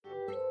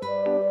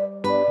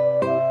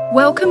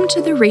Welcome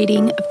to the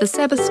reading of the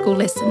Sabbath School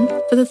lesson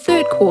for the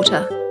third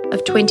quarter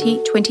of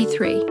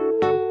 2023.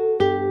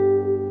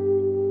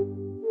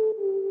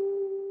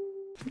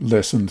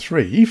 Lesson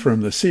 3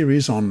 from the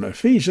series on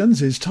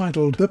Ephesians is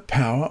titled The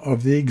Power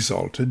of the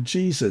Exalted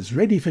Jesus,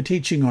 ready for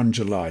teaching on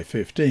July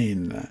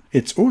 15.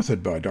 It's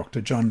authored by Dr.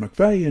 John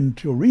McVeigh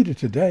and your reader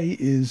today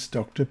is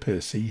Dr.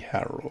 Percy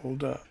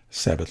Harrold.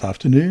 Sabbath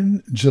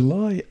afternoon,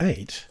 July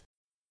 8.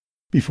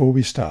 Before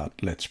we start,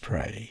 let's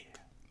pray.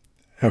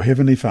 Our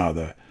Heavenly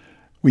Father,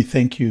 we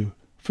thank you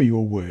for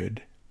your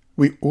word.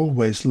 We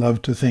always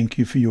love to thank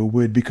you for your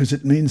word because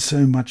it means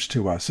so much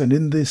to us. And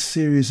in this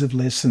series of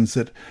lessons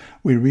that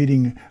we're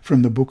reading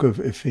from the book of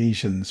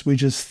Ephesians, we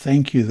just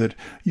thank you that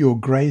your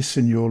grace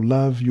and your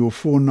love, your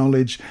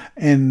foreknowledge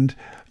and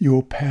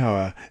your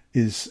power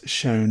is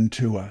shown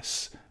to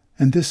us.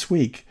 And this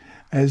week,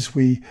 as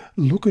we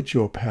look at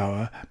your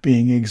power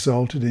being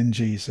exalted in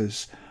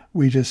Jesus,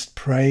 we just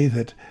pray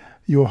that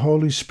your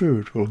Holy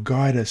Spirit will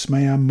guide us.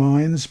 May our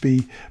minds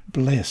be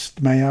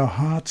blessed. May our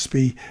hearts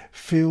be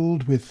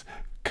filled with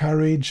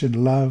courage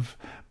and love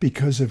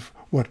because of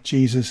what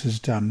Jesus has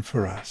done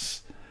for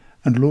us.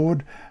 And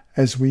Lord,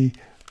 as we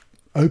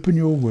open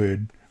your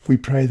word, we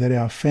pray that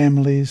our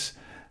families,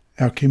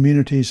 our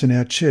communities and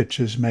our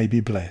churches may be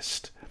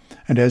blessed.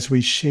 And as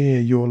we share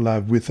your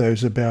love with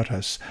those about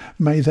us,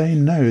 may they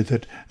know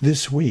that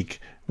this week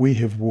we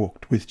have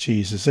walked with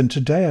Jesus. And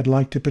today I'd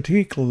like to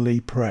particularly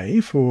pray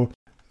for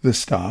the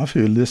staff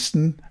who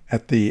listen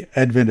at the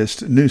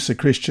Adventist Noosa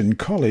Christian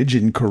College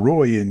in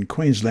Koroi in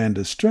Queensland,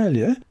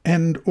 Australia,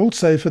 and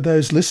also for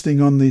those listening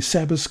on the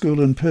Sabbath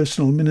School and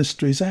Personal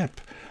Ministries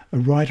app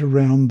right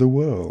around the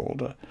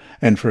world,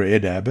 and for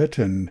Ed Abbott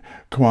and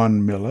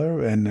Kwan Miller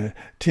and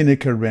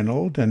Tinica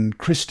Reynolds and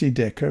Christy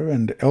Decker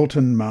and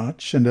Elton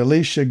March and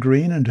Alicia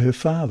Green and her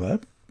father,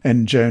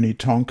 and Joni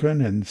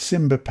Tonkin and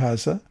Simba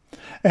Paza,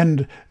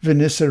 and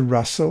Vanessa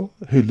Russell,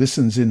 who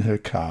listens in her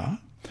car,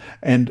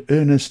 and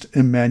Ernest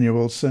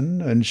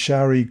Emmanuelson and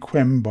Shari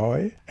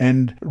Quemboy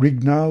and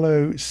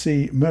Rignalo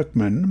C.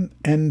 Merkman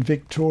and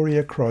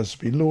Victoria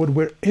Crosby. Lord,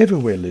 wherever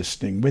we're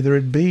listening, whether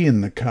it be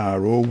in the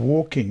car or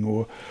walking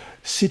or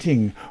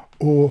sitting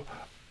or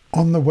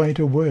on the way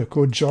to work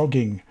or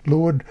jogging,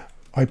 Lord,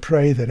 I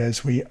pray that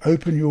as we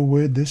open your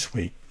word this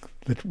week,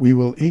 that we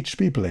will each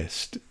be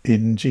blessed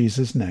in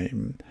Jesus'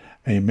 name.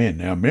 Amen.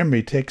 Our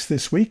memory text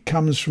this week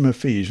comes from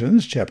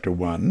Ephesians chapter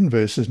 1,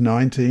 verses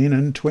 19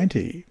 and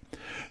 20.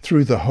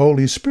 Through the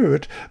Holy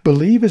Spirit,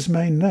 believers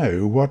may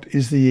know what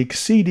is the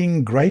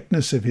exceeding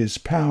greatness of his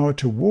power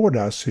toward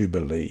us who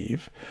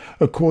believe,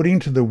 according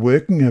to the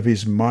working of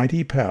his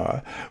mighty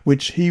power,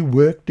 which he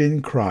worked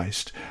in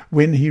Christ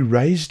when he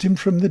raised him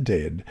from the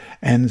dead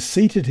and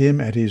seated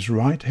him at his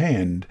right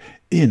hand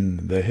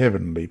in the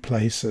heavenly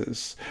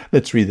places.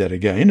 Let's read that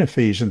again,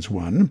 Ephesians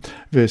 1,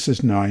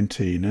 verses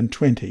 19 and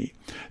 20.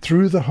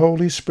 Through the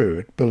Holy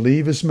Spirit,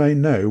 believers may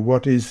know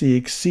what is the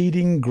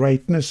exceeding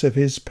greatness of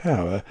his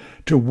power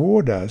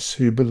toward us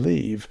who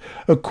believe,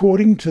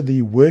 according to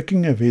the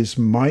working of his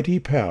mighty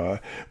power,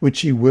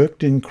 which he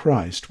worked in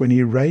Christ when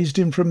he raised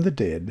him from the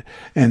dead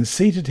and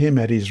seated him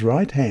at his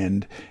right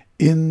hand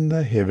in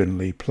the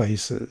heavenly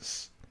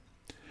places.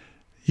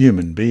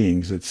 Human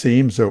beings, it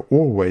seems, are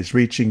always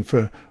reaching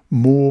for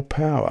more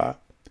power.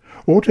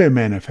 Auto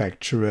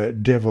manufacturer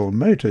Devil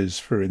Motors,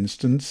 for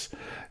instance,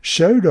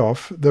 showed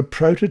off the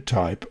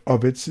prototype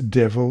of its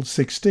Devil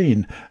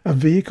 16, a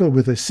vehicle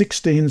with a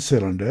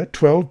 16-cylinder,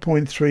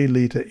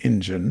 12.3-litre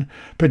engine,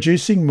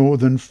 producing more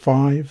than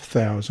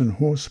 5,000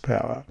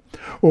 horsepower.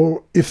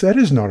 Or, if that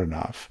is not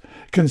enough,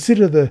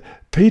 consider the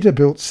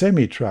Peterbilt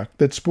semi-truck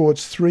that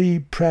sports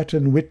 3 Pratt &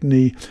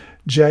 Whitney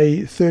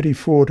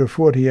J34 to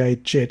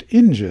 48 jet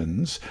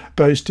engines,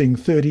 boasting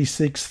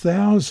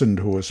 36,000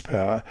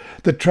 horsepower.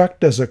 The truck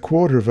does a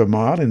quarter of a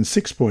mile in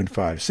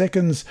 6.5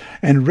 seconds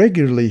and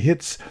regularly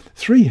hits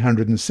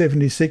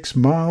 376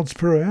 miles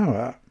per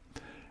hour.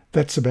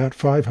 That's about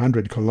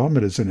 500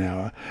 kilometers an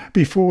hour,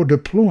 before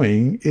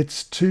deploying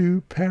its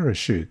 2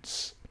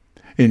 parachutes.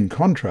 In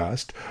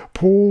contrast,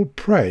 Paul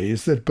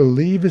prays that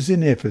believers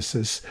in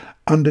Ephesus,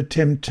 under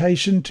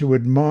temptation to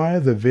admire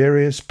the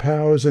various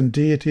powers and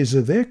deities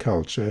of their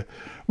culture,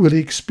 will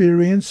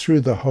experience through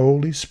the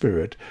Holy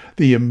Spirit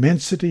the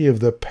immensity of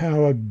the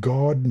power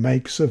God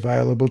makes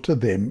available to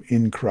them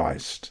in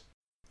Christ.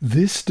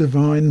 This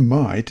divine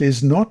might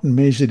is not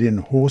measured in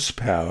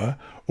horsepower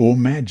or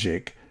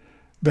magic,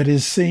 but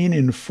is seen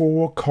in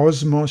 4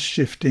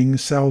 cosmos-shifting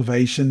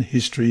salvation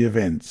history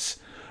events.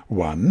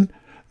 1.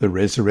 The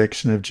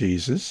resurrection of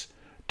Jesus.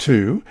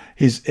 2.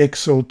 His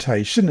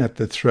exaltation at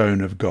the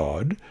throne of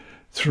God.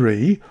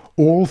 3.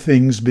 All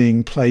things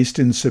being placed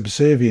in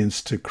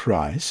subservience to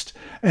Christ.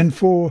 And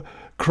 4.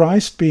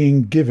 Christ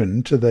being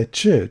given to the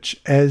church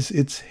as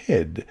its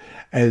head,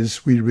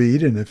 as we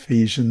read in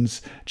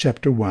Ephesians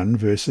chapter 1,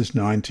 verses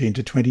 19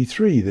 to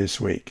 23 this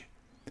week.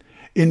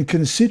 In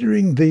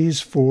considering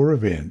these 4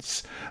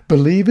 events,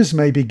 believers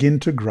may begin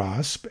to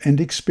grasp and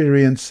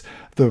experience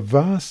the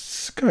vast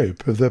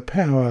scope of the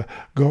power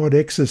God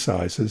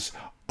exercises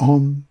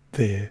on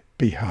their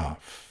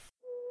behalf.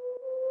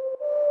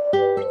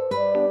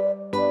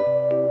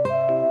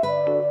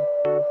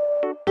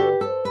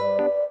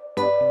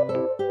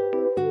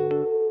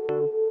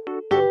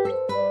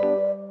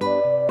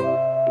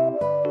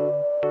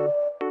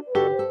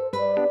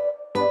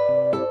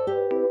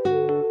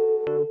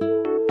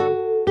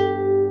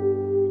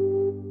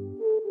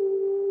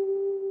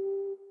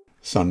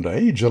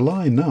 Sunday,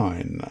 July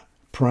 9.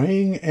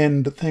 Praying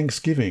and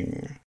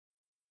Thanksgiving.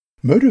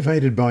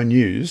 Motivated by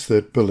news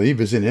that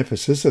believers in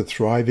Ephesus are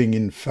thriving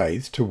in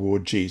faith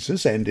toward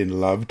Jesus and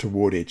in love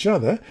toward each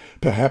other,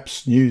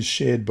 perhaps news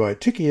shared by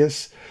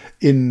Tychicus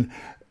in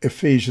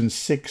Ephesians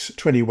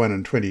 6:21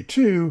 and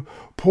 22,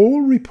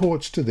 Paul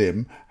reports to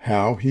them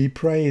how he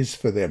prays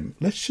for them.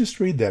 Let's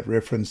just read that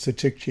reference to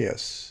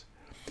Tychicus.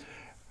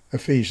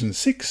 Ephesians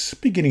 6,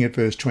 beginning at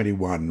verse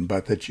 21,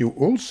 "But that you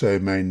also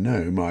may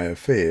know my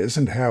affairs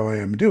and how I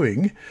am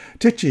doing,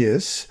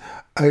 Tychicus,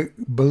 a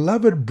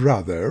beloved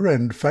brother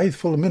and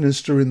faithful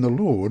minister in the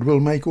Lord, will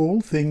make all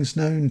things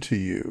known to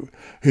you,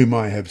 whom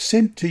I have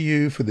sent to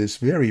you for this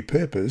very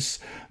purpose,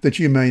 that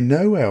you may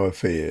know our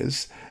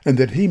affairs, and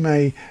that he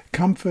may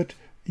comfort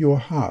your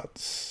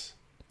hearts."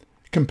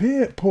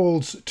 Compare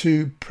Paul's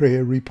two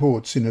prayer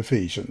reports in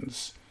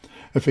Ephesians.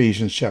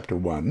 Ephesians chapter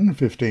 1,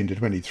 15 to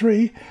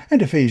 23,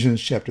 and Ephesians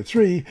chapter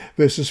 3,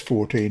 verses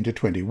 14 to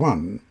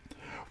 21.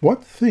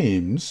 What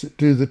themes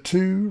do the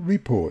two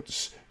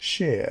reports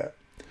share?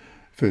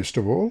 First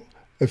of all,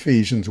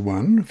 Ephesians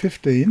 1,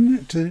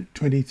 15 to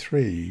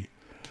 23.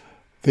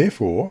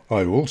 "Therefore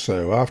I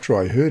also, after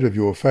I heard of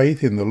your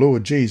faith in the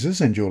Lord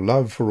Jesus and your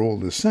love for all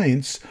the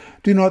saints,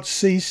 do not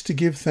cease to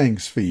give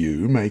thanks for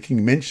you,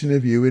 making mention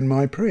of you in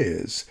my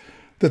prayers,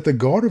 that the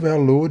God of our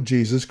Lord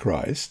Jesus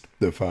Christ,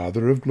 the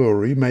Father of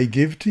glory, may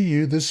give to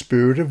you the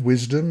spirit of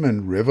wisdom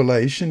and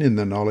revelation in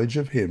the knowledge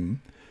of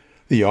him,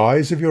 the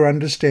eyes of your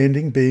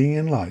understanding being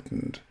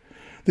enlightened,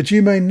 that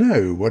you may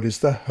know what is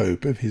the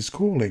hope of his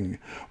calling,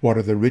 what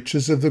are the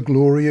riches of the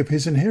glory of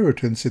his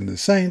inheritance in the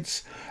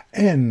saints,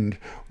 and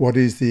what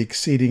is the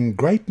exceeding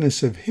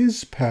greatness of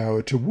his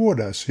power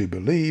toward us who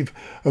believe,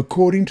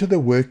 according to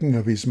the working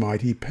of his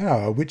mighty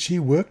power, which he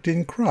worked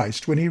in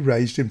Christ when he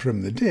raised him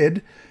from the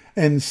dead,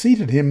 and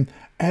seated him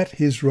at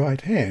his right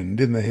hand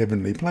in the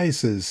heavenly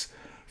places,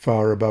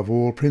 far above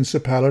all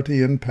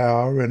principality and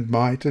power and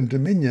might and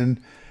dominion,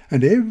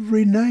 and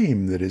every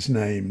name that is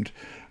named,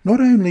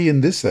 not only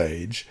in this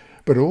age,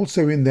 but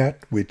also in that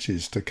which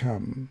is to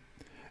come.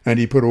 And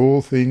he put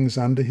all things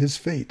under his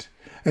feet,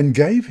 and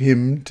gave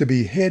him to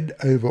be head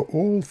over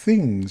all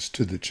things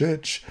to the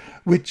church,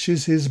 which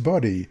is his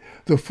body,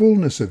 the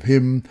fullness of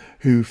him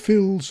who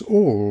fills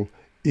all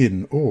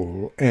in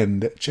all."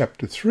 And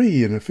chapter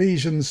 3 in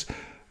Ephesians,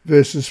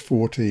 verses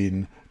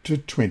 14 to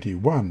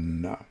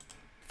 21.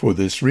 "For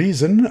this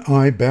reason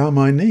I bow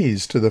my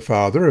knees to the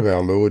Father of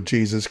our Lord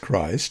Jesus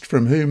Christ,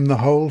 from whom the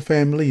whole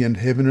family in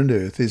heaven and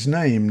earth is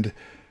named,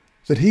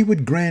 that he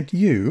would grant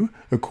you,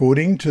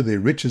 according to the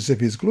riches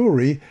of his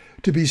glory,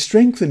 to be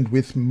strengthened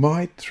with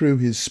might through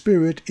his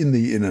Spirit in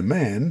the inner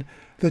man,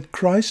 that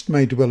Christ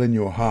may dwell in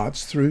your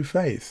hearts through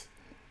faith,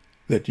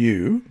 that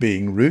you,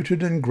 being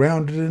rooted and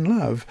grounded in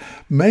love,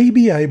 may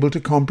be able to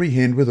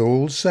comprehend with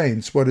all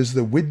saints what is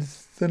the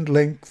width and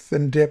length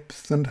and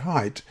depth and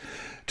height,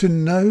 to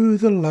know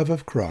the love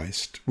of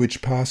Christ,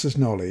 which passes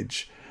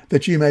knowledge,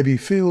 that you may be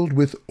filled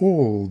with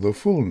all the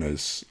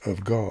fullness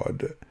of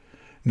God.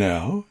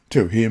 Now,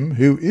 to him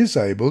who is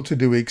able to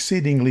do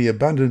exceedingly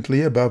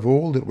abundantly above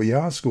all that we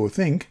ask or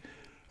think,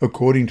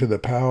 according to the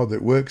power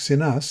that works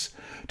in us,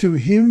 to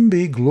him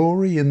be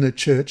glory in the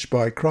church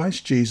by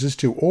Christ Jesus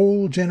to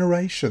all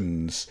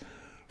generations,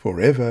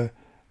 forever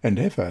and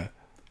ever.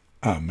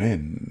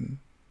 Amen."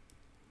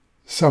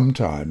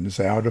 Sometimes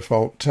our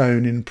default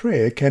tone in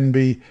prayer can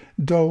be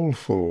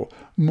doleful,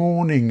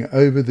 mourning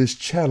over this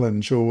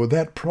challenge or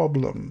that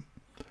problem.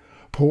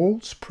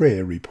 Paul's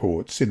prayer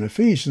reports in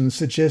Ephesians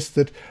suggest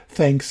that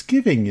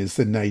thanksgiving is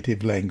the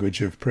native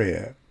language of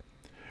prayer.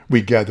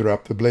 We gather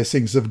up the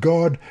blessings of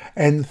God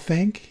and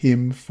thank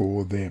him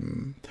for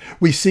them.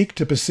 We seek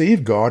to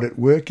perceive God at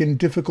work in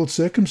difficult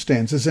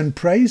circumstances and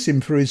praise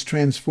him for his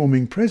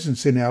transforming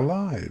presence in our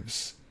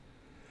lives.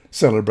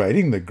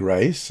 Celebrating the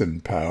grace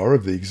and power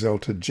of the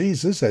exalted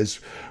Jesus, as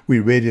we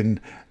read in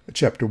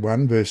chapter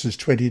 1, verses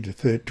 20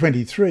 to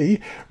 23,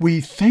 we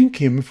thank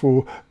him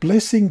for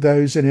blessing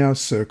those in our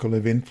circle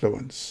of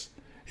influence.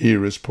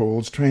 Here is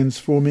Paul's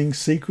transforming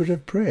secret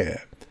of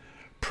prayer.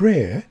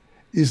 Prayer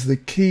is the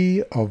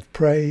key of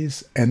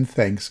praise and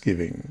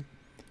thanksgiving.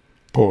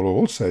 Paul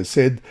also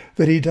said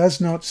that he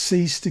does not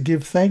cease to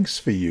give thanks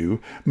for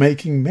you,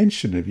 making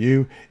mention of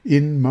you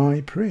in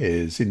my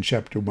prayers, in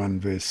chapter 1,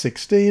 verse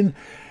 16.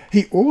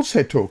 He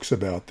also talks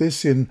about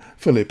this in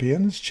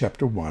Philippians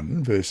chapter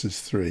 1, verses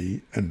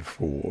 3 and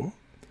 4.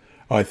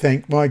 "I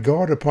thank my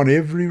God upon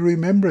every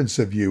remembrance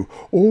of you,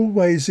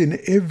 always in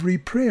every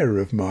prayer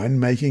of mine,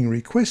 making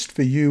request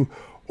for you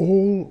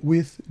all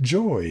with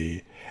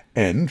joy."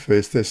 And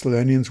 1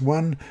 Thessalonians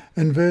 1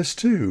 and verse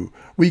 2,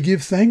 "We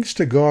give thanks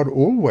to God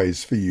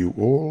always for you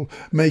all,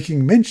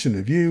 making mention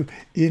of you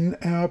in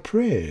our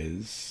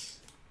prayers."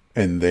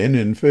 And then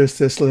in 1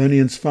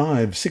 Thessalonians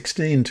 5,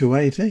 16 to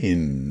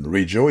 18,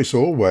 "Rejoice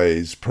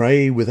always,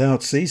 pray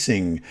without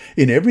ceasing,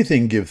 in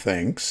everything give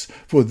thanks,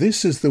 for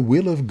this is the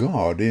will of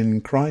God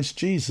in Christ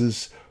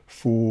Jesus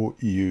for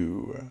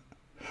you."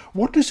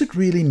 What does it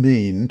really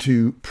mean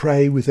to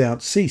pray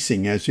without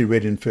ceasing, as we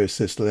read in 1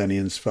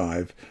 Thessalonians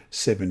 5,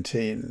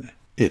 17?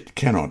 It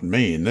cannot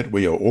mean that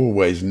we are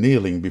always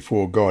kneeling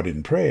before God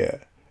in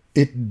prayer.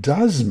 It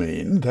does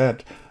mean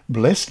that,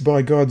 blessed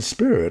by God's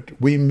Spirit,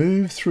 we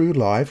move through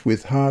life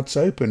with hearts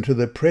open to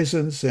the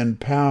presence and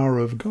power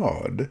of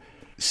God,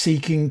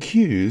 seeking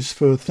cues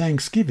for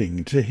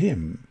thanksgiving to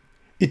Him.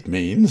 It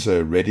means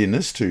a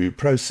readiness to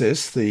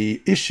process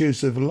the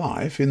issues of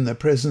life in the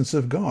presence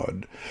of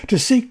God, to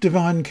seek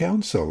divine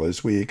counsel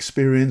as we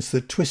experience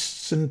the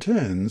twists and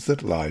turns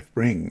that life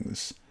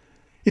brings.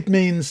 It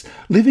means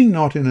living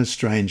not in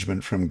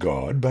estrangement from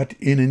God, but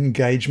in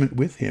engagement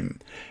with Him,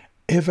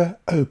 ever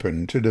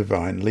open to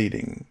divine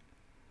leading.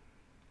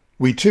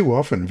 We too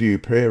often view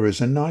prayer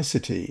as a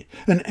nicety,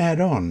 an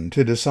add-on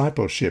to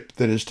discipleship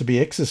that is to be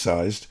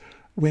exercised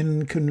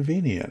when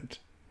convenient.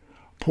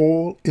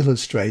 Paul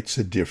illustrates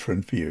a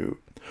different view.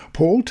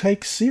 Paul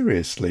takes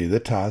seriously the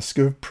task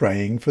of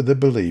praying for the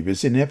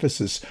believers in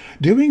Ephesus,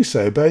 doing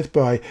so both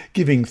by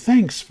giving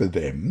thanks for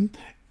them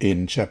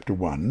in chapter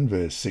 1,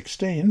 verse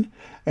 16,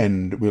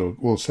 and we'll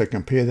also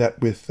compare that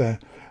with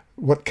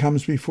what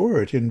comes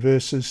before it in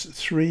verses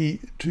 3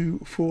 to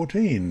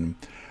 14.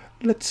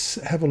 Let's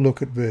have a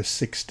look at verse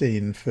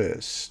 16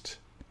 first.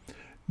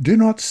 Do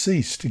not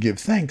cease to give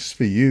thanks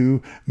for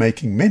you,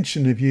 making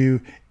mention of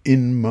you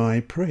in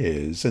my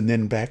prayers. And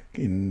then back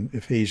in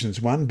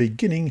Ephesians 1,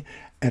 beginning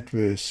at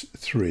verse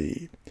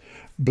 3.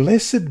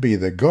 Blessed be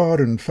the God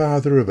and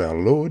Father of our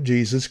Lord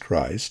Jesus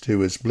Christ,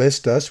 who has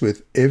blessed us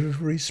with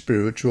every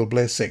spiritual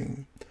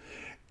blessing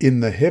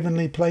in the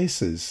heavenly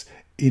places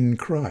in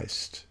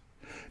Christ,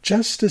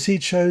 just as he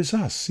chose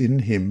us in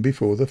him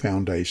before the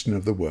foundation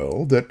of the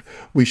world, that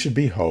we should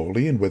be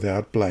holy and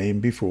without blame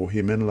before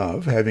him in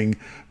love, having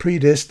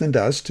predestined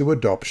us to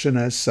adoption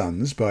as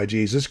sons by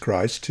Jesus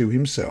Christ to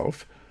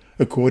himself,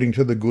 according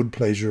to the good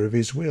pleasure of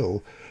his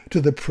will, to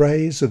the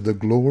praise of the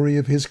glory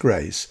of his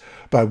grace,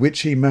 by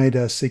which he made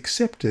us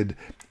accepted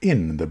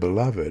in the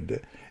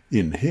Beloved.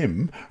 In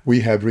him we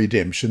have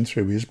redemption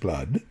through his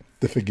blood,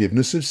 the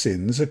forgiveness of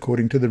sins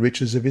according to the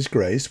riches of his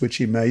grace, which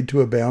he made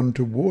to abound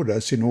toward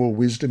us in all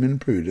wisdom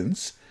and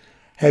prudence,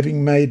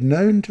 having made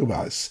known to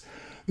us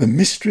the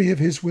mystery of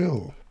his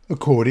will,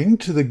 according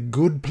to the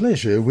good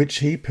pleasure which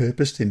he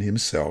purposed in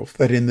himself,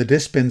 that in the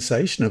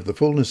dispensation of the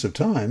fullness of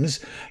times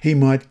he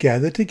might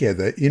gather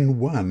together in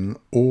one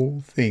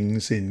all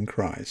things in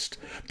Christ,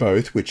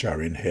 both which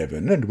are in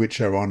heaven and which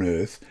are on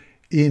earth,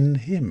 in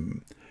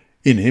him.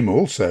 In him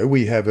also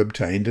we have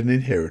obtained an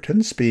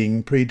inheritance,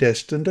 being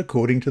predestined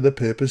according to the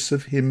purpose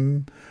of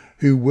him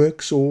who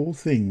works all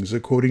things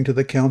according to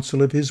the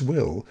counsel of his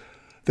will,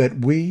 that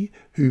we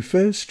who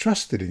first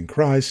trusted in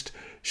Christ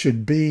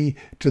should be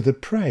to the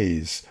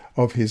praise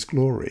of his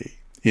glory.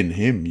 In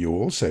him you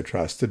also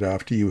trusted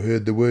after you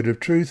heard the word of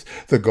truth,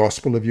 the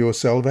gospel of your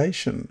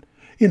salvation,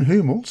 in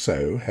whom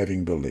also,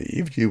 having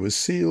believed, you were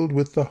sealed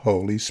with the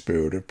Holy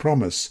Spirit of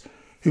promise,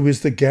 who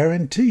is the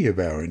guarantee of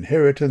our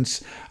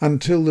inheritance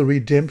until the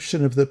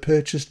redemption of the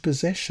purchased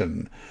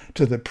possession,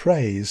 to the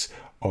praise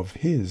of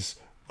his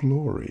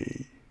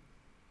glory.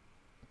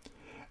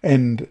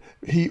 And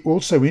he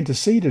also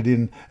interceded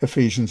in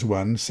Ephesians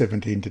 1,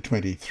 17 to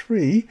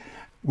 23,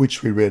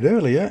 which we read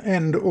earlier,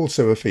 and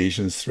also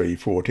Ephesians 3,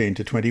 14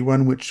 to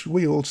 21, which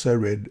we also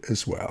read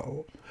as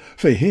well.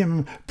 For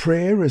him,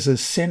 prayer is a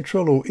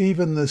central or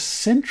even the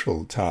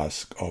central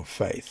task of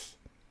faith.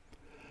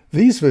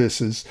 These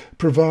verses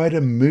provide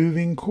a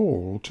moving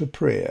call to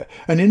prayer,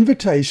 an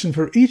invitation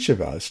for each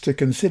of us to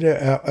consider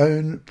our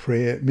own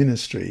prayer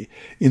ministry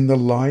in the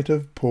light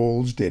of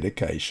Paul's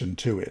dedication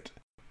to it.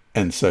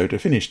 And so to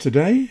finish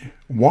today,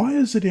 why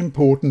is it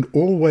important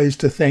always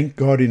to thank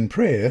God in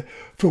prayer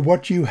for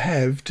what you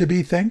have to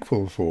be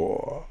thankful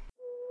for?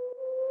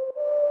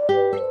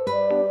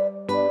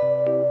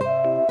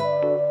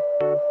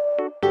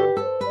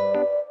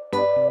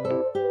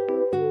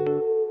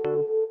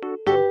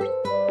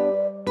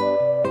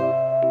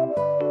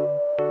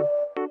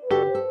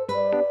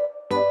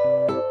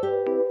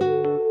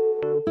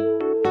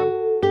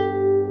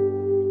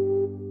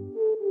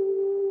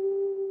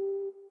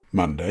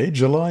 Monday,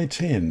 July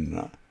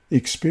 10.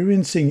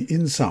 Experiencing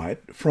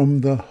insight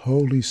from the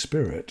Holy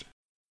Spirit.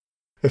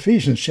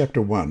 Ephesians chapter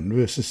 1,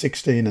 verses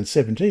 16 and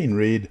 17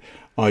 read,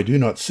 I do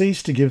not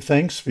cease to give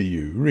thanks for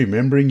you,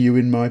 remembering you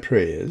in my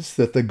prayers,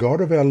 that the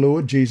God of our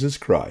Lord Jesus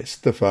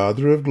Christ, the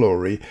Father of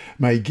glory,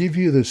 may give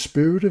you the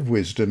spirit of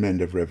wisdom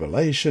and of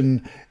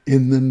revelation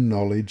in the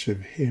knowledge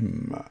of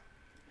him.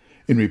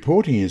 In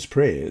reporting his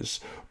prayers,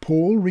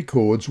 Paul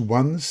records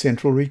one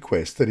central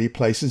request that he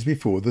places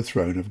before the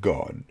throne of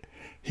God.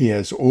 He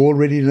has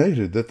already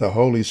noted that the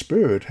Holy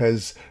Spirit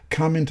has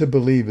come into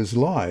believers'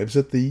 lives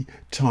at the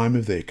time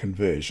of their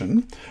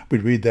conversion. We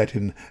read that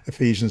in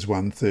Ephesians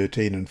 1,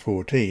 13 and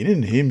 14.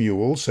 In him you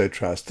also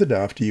trusted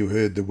after you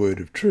heard the word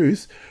of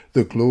truth,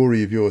 the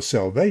glory of your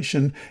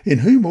salvation, in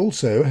whom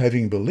also,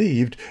 having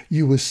believed,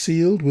 you were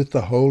sealed with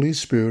the Holy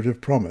Spirit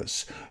of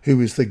promise,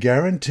 who is the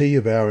guarantee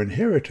of our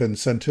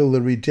inheritance until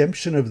the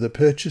redemption of the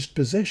purchased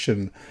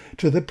possession,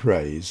 to the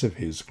praise of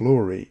his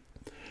glory.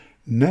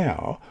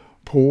 Now,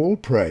 Paul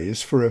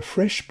prays for a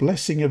fresh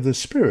blessing of the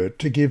Spirit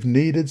to give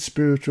needed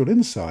spiritual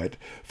insight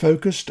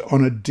focused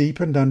on a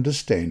deepened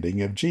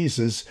understanding of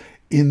Jesus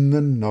in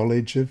the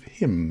knowledge of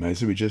him,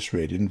 as we just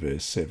read in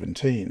verse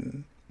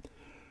 17.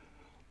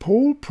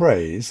 Paul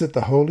prays that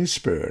the Holy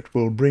Spirit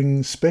will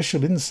bring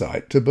special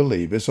insight to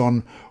believers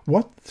on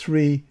what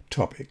three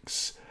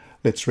topics?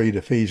 Let's read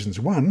Ephesians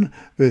 1,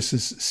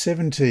 verses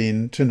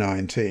 17 to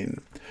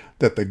 19.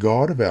 That the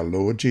God of our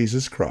Lord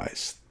Jesus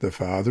Christ, the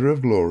Father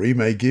of glory,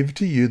 may give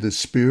to you the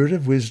spirit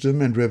of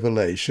wisdom and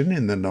revelation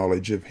in the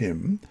knowledge of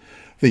him,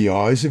 the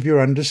eyes of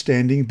your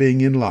understanding being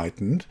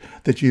enlightened,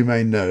 that you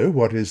may know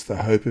what is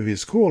the hope of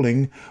his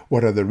calling,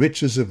 what are the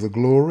riches of the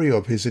glory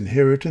of his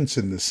inheritance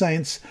in the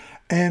saints,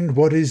 and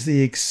what is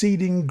the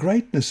exceeding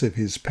greatness of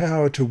his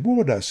power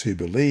toward us who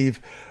believe,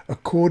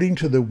 according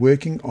to the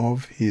working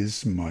of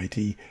his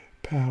mighty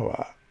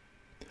power.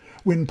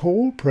 When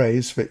Paul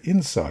prays for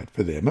insight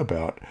for them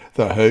about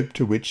the hope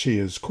to which he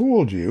has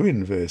called you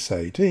in verse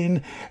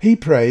 18, he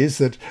prays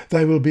that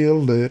they will be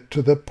alert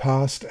to the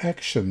past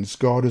actions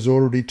God has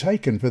already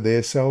taken for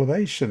their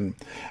salvation,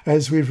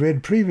 as we've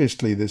read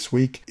previously this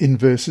week in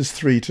verses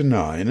 3 to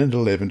 9 and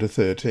 11 to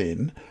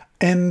 13,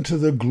 and to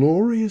the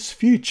glorious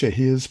future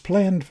he has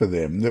planned for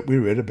them that we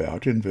read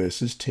about in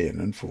verses 10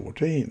 and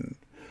 14.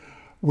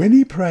 When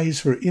he prays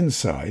for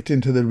insight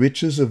into the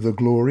riches of the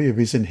glory of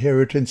his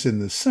inheritance in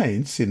the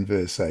saints in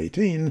verse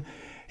 18,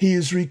 he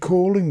is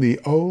recalling the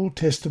Old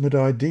Testament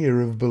idea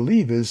of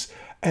believers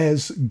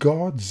as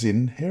God's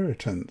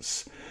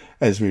inheritance.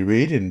 As we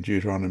read in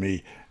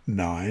Deuteronomy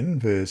 9,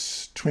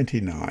 verse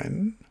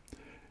 29,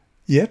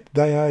 "Yet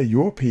they are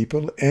your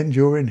people and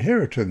your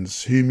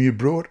inheritance, whom you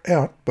brought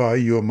out by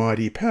your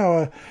mighty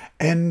power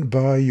and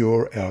by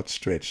your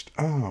outstretched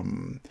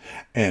arm."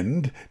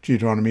 And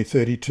Deuteronomy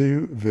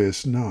 32,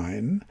 verse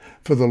 9,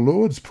 "For the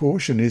Lord's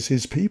portion is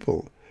his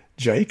people.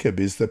 Jacob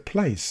is the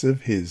place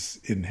of his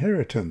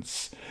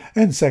inheritance."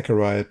 And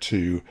Zechariah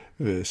 2,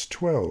 verse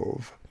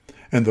 12,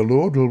 "And the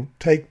Lord will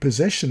take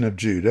possession of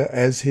Judah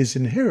as his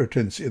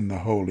inheritance in the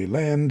Holy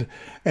Land,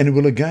 and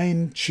will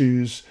again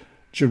choose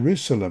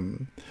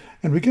Jerusalem."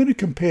 And we're going to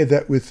compare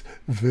that with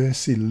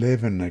verse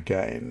 11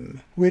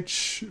 again,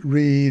 which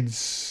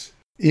reads,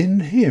 "In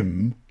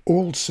him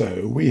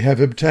also we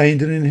have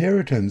obtained an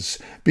inheritance,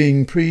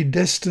 being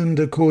predestined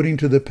according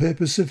to the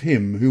purpose of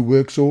him who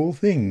works all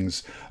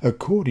things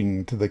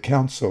according to the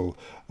counsel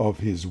of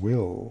his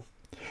will."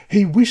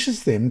 He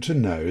wishes them to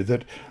know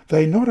that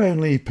they not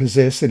only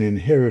possess an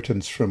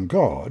inheritance from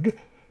God,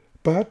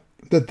 but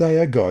that they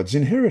are God's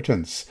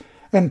inheritance,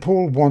 and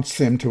Paul wants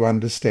them to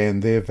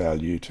understand their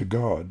value to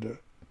God.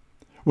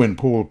 When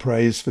Paul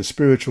prays for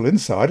spiritual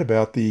insight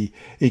about the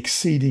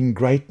exceeding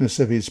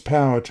greatness of his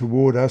power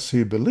toward us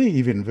who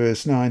believe in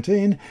verse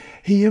 19,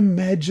 he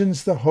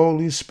imagines the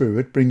Holy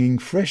Spirit bringing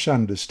fresh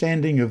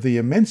understanding of the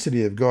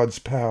immensity of God's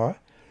power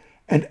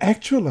and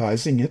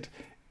actualizing it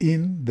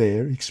in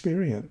their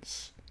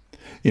experience.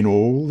 In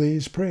all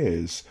these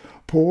prayers,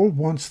 Paul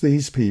wants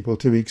these people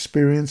to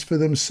experience for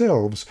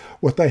themselves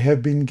what they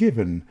have been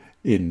given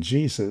in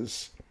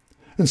Jesus.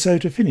 And so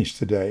to finish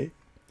today,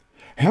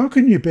 how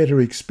can you better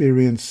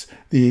experience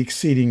the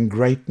exceeding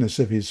greatness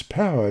of his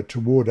power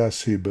toward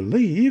us who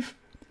believe,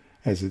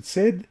 as it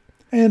said,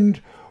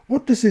 and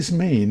what does this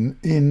mean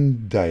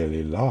in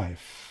daily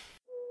life?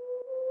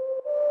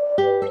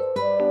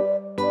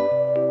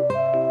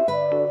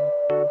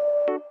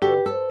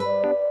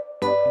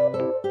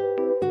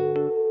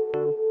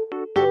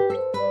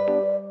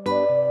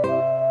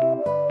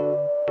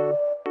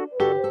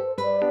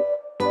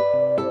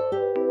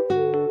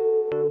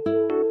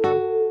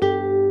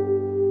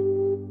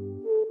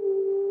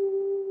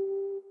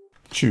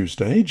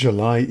 Tuesday,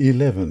 July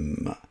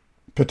 11.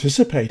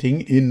 Participating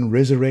in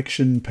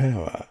resurrection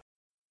power.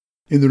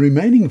 In the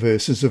remaining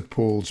verses of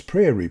Paul's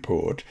prayer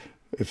report,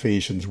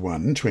 Ephesians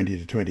 1,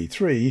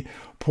 20-23,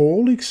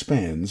 Paul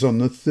expands on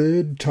the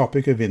third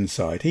topic of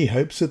insight he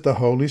hopes that the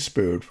Holy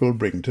Spirit will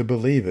bring to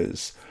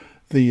believers,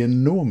 the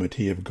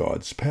enormity of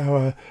God's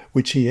power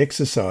which he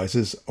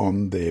exercises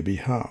on their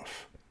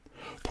behalf.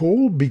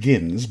 Paul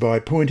begins by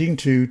pointing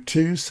to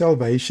two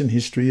salvation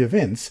history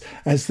events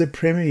as the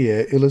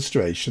premier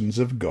illustrations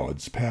of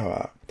God's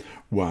power.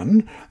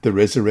 1, the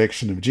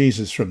resurrection of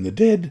Jesus from the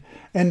dead,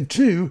 and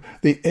 2,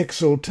 the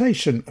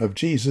exaltation of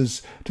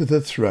Jesus to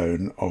the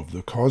throne of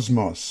the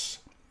cosmos.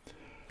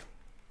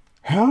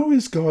 How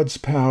is God's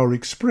power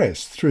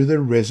expressed through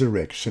the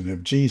resurrection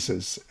of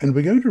Jesus? And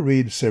we're going to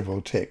read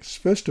several texts.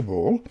 First of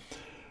all,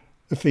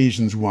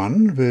 Ephesians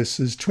 1,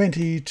 verses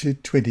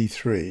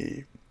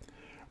 20-23.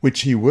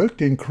 "Which he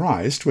worked in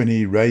Christ when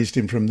he raised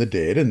him from the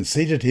dead and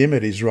seated him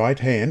at his right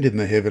hand in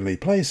the heavenly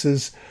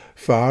places,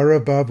 far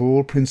above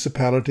all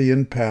principality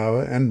and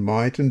power and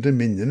might and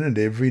dominion and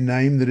every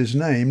name that is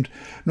named,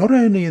 not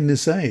only in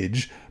this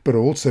age, but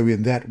also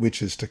in that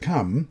which is to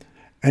come.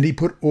 And he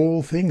put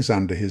all things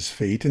under his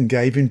feet and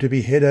gave him to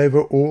be head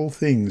over all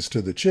things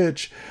to the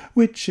church,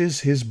 which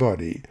is his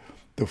body,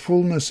 the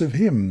fullness of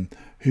him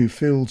who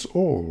fills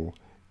all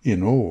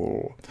in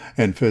all.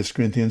 And 1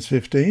 Corinthians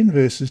 15,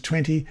 verses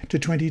 20 to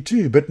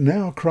 22. But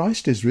now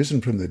Christ is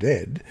risen from the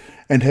dead,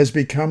 and has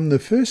become the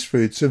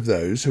firstfruits of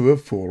those who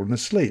have fallen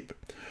asleep.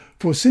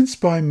 For since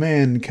by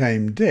man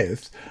came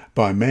death,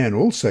 by man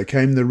also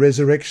came the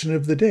resurrection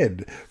of the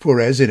dead.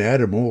 For as in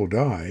Adam all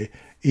die,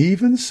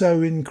 even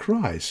so in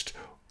Christ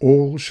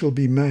all shall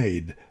be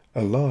made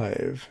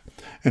alive.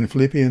 And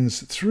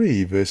Philippians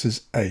 3,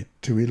 verses 8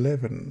 to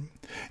 11.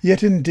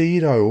 Yet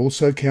indeed I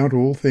also count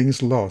all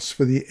things loss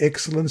for the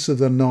excellence of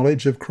the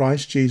knowledge of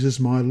Christ Jesus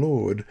my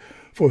Lord,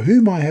 for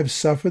whom I have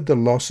suffered the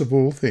loss of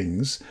all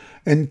things,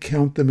 and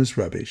count them as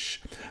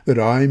rubbish, that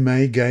I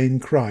may gain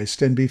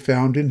Christ and be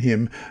found in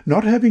him,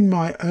 not having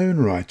my own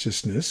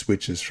righteousness,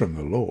 which is from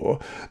the law,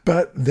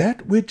 but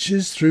that which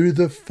is through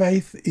the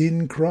faith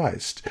in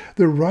Christ,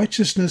 the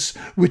righteousness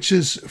which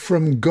is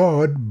from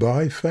God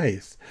by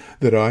faith,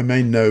 that I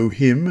may know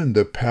him and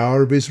the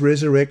power of his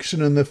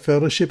resurrection and the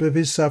fellowship of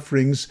his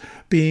sufferings,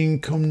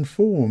 being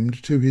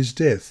conformed to his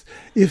death,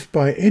 if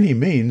by any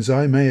means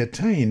I may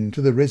attain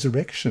to the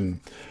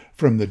resurrection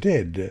from the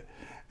dead.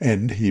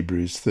 And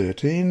Hebrews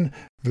 13,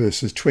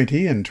 verses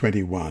 20 and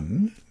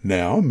 21.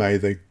 Now may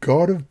the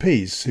God of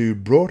peace, who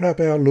brought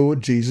up our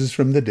Lord Jesus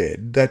from the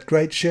dead, that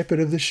great shepherd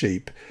of the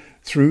sheep,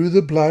 through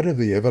the blood of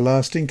the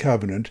everlasting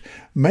covenant,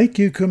 make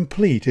you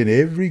complete in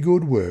every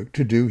good work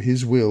to do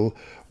his will,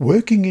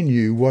 working in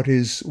you what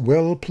is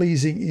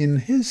well-pleasing in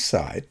his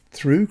sight,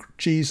 through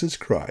Jesus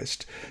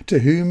Christ, to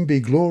whom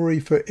be glory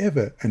for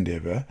ever and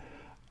ever.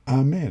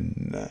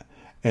 Amen.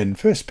 And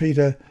 1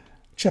 Peter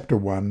chapter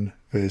 1,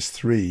 verse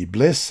 3,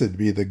 Blessed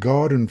be the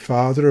God and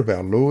Father of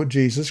our Lord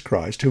Jesus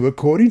Christ, who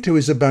according to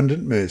his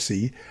abundant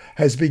mercy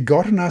has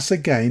begotten us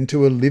again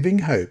to a living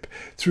hope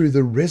through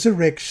the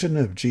resurrection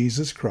of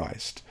Jesus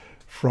Christ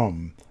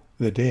from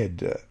the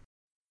dead.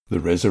 The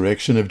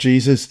resurrection of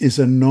Jesus is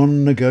a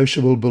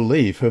non-negotiable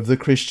belief of the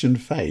Christian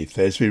faith,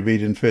 as we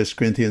read in 1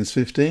 Corinthians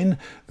 15,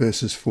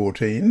 verses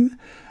 14.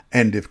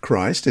 And if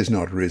Christ is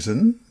not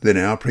risen, then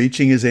our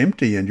preaching is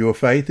empty, and your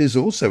faith is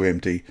also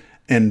empty.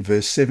 And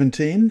verse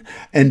 17,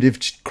 and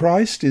if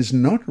Christ is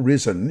not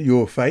risen,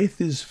 your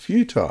faith is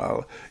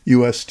futile.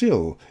 You are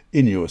still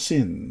in your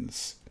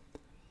sins.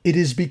 It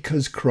is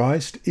because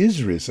Christ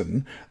is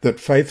risen that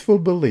faithful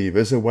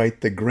believers await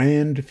the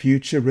grand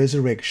future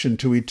resurrection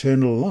to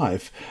eternal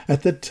life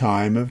at the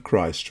time of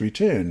Christ's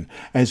return,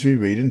 as we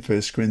read in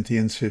 1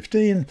 Corinthians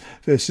 15,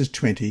 verses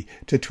 20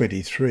 to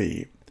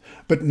 23.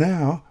 But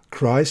now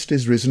Christ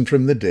is risen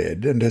from the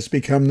dead and has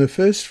become the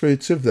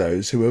firstfruits of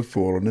those who have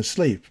fallen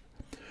asleep.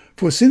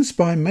 For since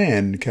by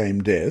man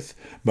came death,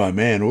 by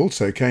man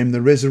also came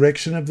the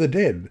resurrection of the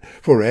dead.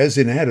 For as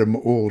in Adam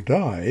all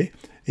die,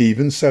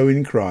 even so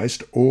in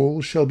Christ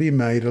all shall be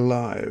made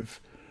alive.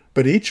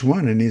 But each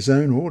one in his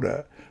own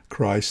order,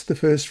 Christ the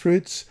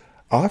firstfruits,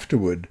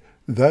 afterward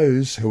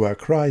those who are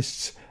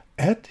Christ's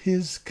at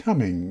his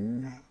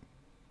coming.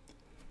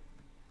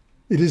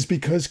 It is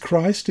because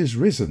Christ is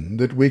risen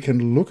that we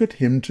can look at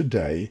him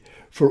today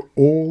for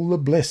all the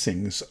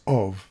blessings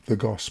of the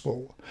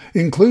gospel,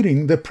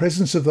 including the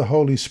presence of the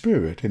Holy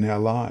Spirit in our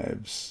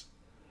lives.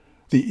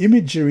 The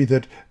imagery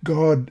that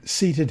God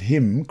seated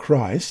him,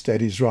 Christ, at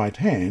his right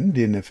hand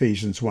in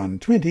Ephesians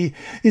 1:20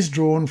 is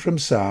drawn from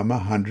Psalm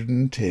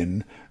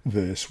 110,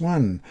 verse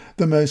 1,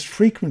 the most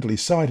frequently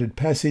cited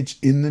passage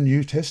in the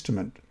New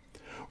Testament.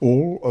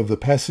 All of the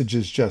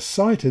passages just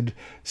cited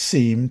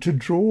seem to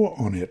draw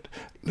on it.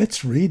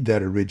 Let's read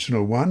that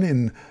original one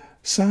in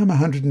Psalm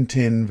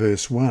 110,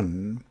 verse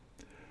 1.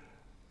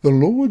 The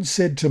Lord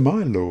said to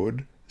my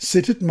Lord,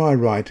 Sit at my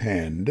right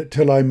hand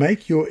till I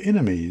make your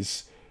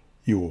enemies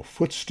your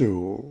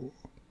footstool.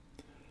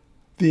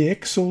 The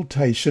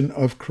exaltation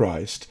of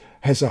Christ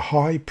has a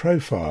high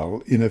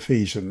profile in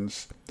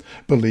Ephesians.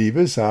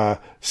 Believers are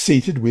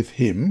seated with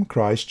him,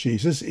 Christ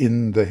Jesus,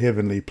 in the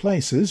heavenly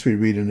places, we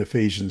read in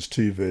Ephesians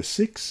 2, verse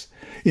 6.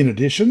 In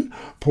addition,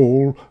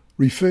 Paul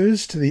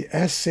refers to the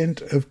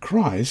ascent of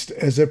Christ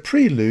as a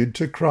prelude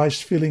to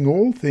Christ filling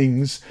all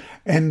things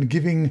and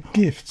giving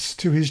gifts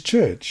to his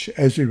church,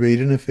 as we read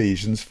in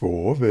Ephesians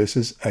 4,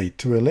 verses 8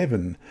 to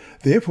 11.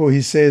 Therefore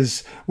he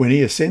says, when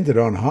he ascended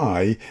on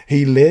high,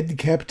 he led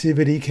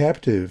captivity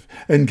captive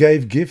and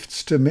gave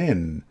gifts to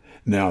men.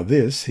 Now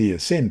this, he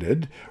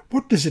ascended,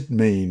 what does it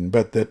mean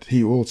but that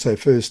he also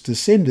first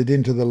descended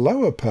into the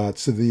lower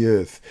parts of the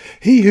earth?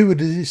 He who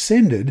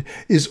descended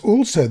is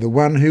also the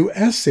one who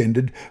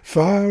ascended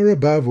far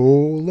above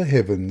all the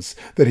heavens,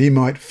 that he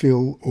might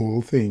fill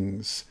all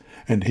things.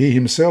 And he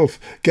himself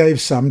gave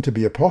some to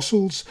be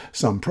apostles,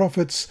 some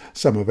prophets,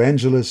 some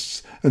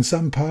evangelists, and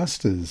some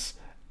pastors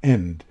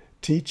and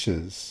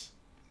teachers.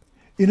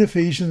 In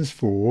Ephesians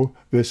 4,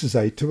 verses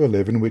 8 to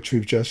 11, which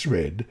we've just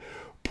read,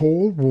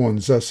 Paul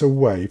warns us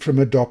away from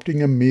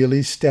adopting a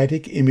merely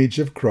static image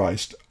of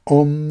Christ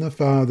on the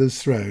Father's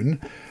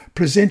throne,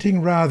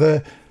 presenting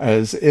rather,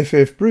 as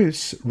F.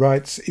 Bruce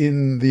writes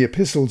in the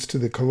epistles to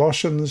the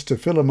Colossians, to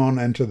Philemon,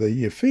 and to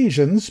the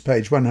Ephesians,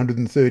 page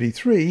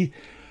 133,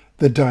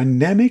 the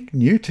dynamic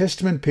New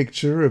Testament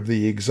picture of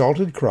the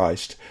exalted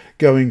Christ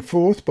going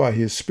forth by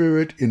his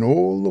Spirit in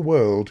all the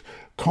world,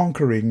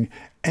 conquering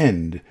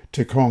and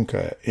to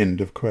conquer."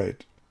 End of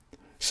quote.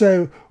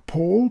 So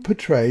Paul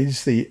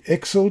portrays the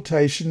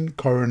exaltation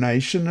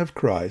coronation of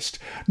Christ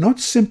not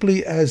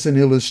simply as an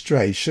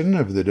illustration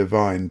of the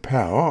divine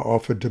power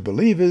offered to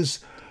believers,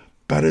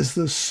 but as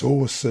the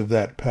source of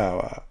that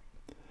power.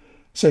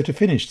 So to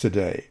finish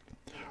today,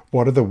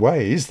 what are the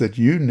ways that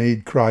you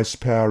need Christ's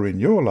power in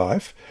your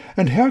life,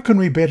 and how can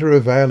we better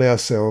avail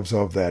ourselves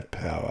of that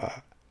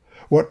power?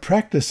 What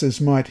practices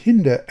might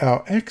hinder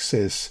our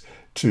access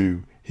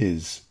to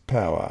his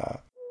power?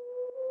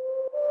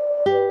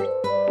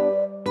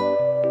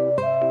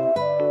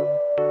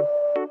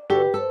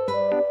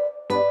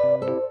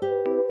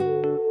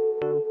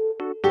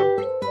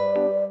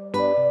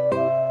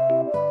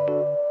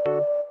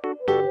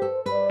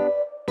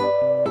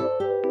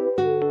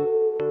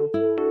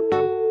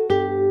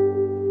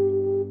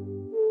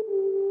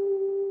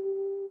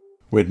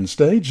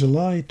 Wednesday,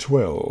 July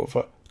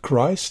 12.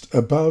 Christ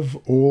above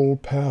all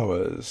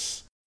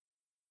powers.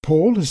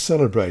 Paul has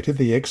celebrated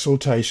the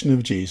exaltation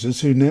of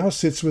Jesus, who now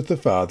sits with the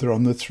Father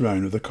on the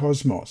throne of the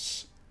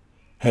cosmos.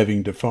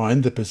 Having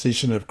defined the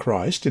position of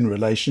Christ in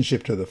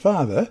relationship to the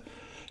Father,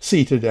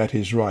 seated at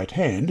his right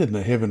hand in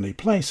the heavenly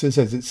places,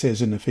 as it says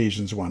in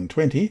Ephesians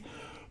 1:20,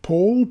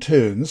 Paul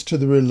turns to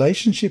the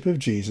relationship of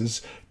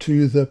Jesus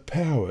to the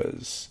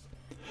powers.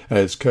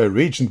 As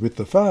co-regent with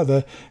the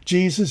Father,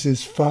 Jesus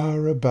is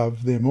far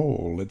above them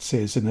all, it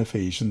says in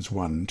Ephesians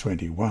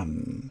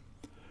 1:21.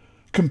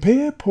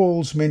 Compare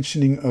Paul's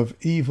mentioning of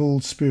evil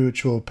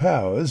spiritual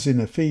powers in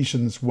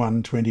Ephesians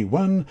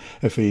 1:21,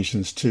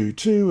 Ephesians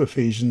 2:2,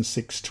 Ephesians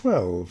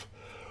 6:12.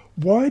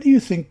 Why do you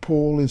think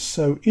Paul is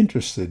so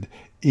interested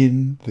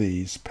in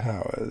these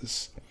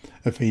powers?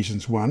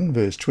 Ephesians 1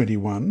 verse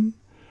 21,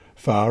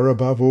 "Far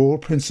above all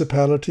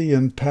principality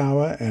and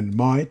power and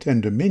might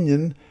and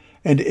dominion,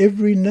 and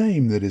every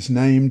name that is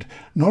named,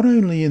 not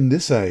only in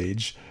this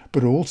age,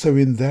 but also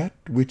in that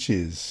which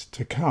is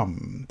to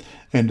come."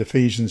 And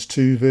Ephesians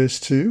 2 verse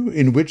 2,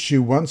 "In which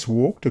you once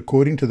walked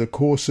according to the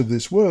course of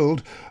this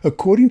world,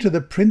 according to the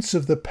prince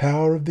of the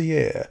power of the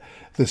air,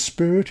 the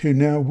spirit who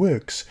now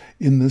works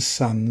in the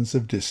sons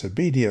of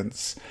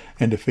disobedience."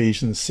 And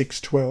Ephesians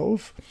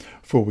 6:12,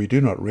 "For we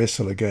do not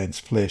wrestle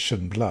against flesh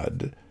and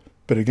blood,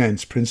 but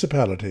against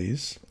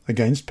principalities,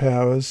 against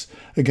powers,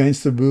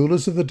 against the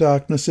rulers of the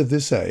darkness of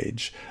this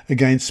age,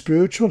 against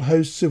spiritual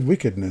hosts of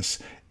wickedness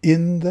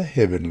in the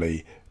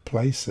heavenly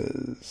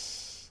places."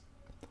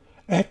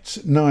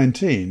 Acts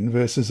 19,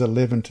 verses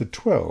 11 to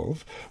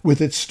 12, with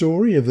its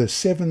story of the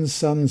 7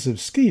 sons of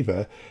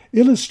Sceva,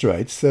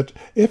 illustrates that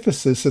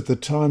Ephesus at the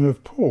time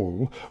of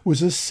Paul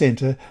was a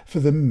centre for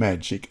the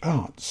magic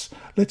arts.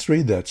 Let's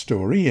read that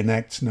story in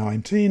Acts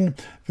 19,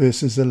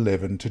 verses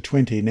 11 to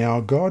 20. "Now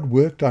God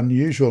worked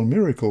unusual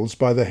miracles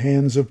by the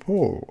hands of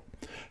Paul,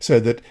 so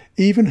that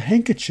even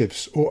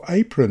handkerchiefs or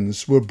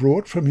aprons were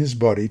brought from his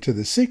body to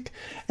the sick,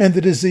 and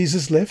the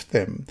diseases left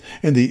them,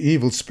 and the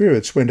evil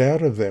spirits went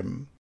out of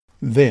them.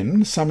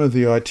 Then some of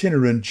the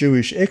itinerant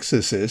Jewish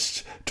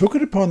exorcists took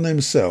it upon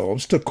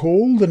themselves to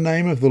call the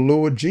name of the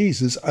Lord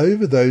Jesus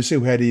over those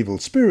who had evil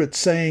spirits,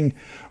 saying,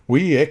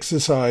 'We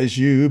exorcise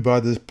you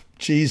by the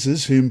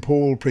Jesus whom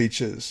Paul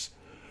preaches.'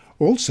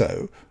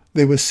 Also,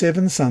 there were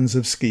 7 sons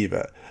of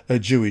Sceva, a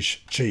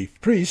Jewish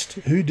chief priest,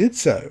 who did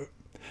so.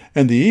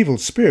 And the evil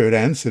spirit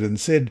answered and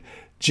said,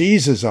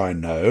 'Jesus I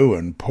know,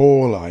 and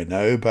Paul I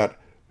know, but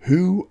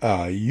who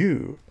are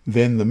you?'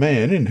 Then the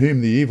man in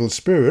whom the evil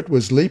spirit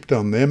was leaped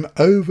on them,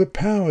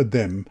 overpowered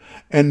them,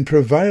 and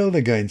prevailed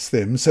against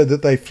them, so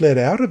that they fled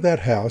out of that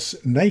house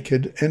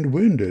naked and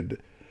wounded.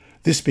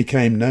 This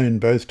became known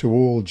both to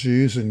all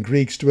Jews and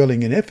Greeks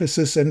dwelling in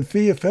Ephesus, and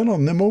fear fell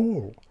on them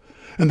all.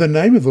 And the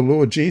name of the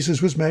Lord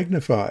Jesus was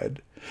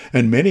magnified.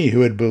 And many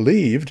who had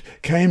believed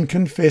came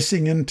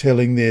confessing and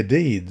telling their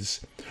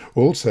deeds.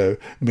 Also,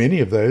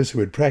 many of those who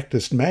had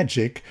practiced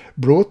magic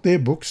brought their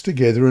books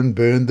together and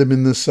burned them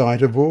in the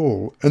sight of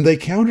all, and they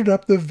counted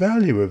up the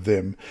value of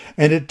them,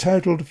 and it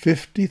totaled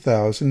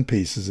 50,000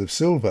 pieces of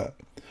silver.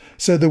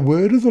 So the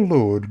word of the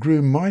Lord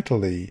grew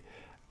mightily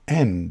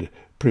and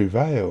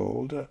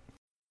prevailed."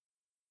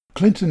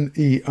 Clinton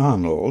E.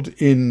 Arnold,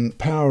 in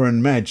Power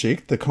and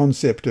Magic, The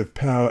Concept of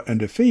Power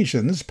and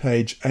Ephesians,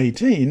 page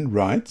 18,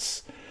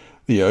 writes,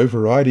 "The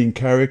overriding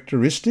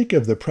characteristic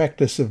of the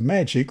practice of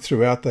magic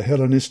throughout the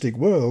Hellenistic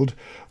world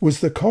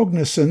was the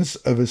cognizance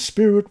of a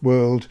spirit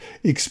world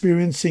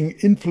experiencing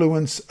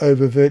influence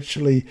over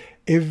virtually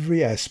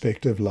every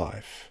aspect of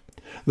life.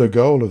 The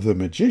goal of the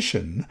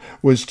magician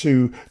was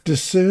to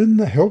discern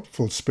the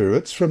helpful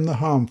spirits from the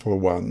harmful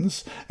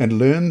ones and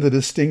learn the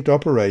distinct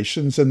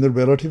operations and the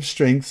relative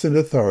strengths and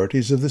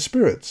authorities of the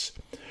spirits.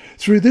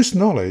 Through this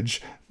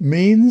knowledge,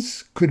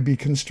 means could be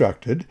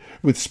constructed,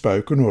 with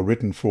spoken or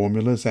written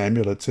formulas,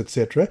 amulets,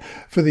 etc.,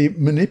 for the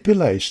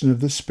manipulation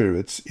of the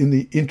spirits in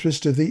the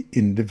interest of the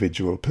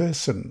individual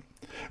person.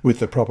 With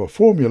the proper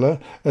formula,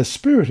 a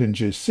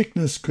spirit-induced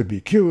sickness could be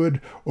cured,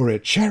 or a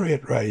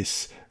chariot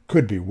race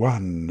could be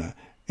won."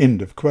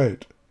 End of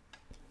quote.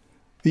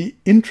 The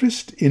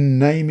interest in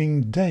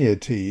naming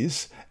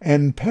deities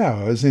and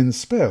powers in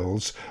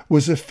spells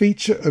was a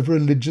feature of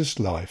religious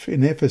life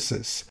in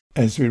Ephesus,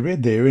 as we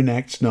read there in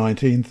Acts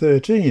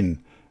 19:13,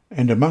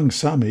 and among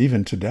some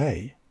even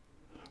today.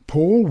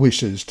 Paul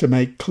wishes to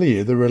make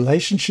clear the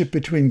relationship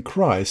between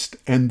Christ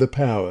and the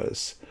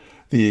powers.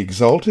 The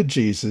exalted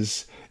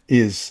Jesus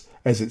is,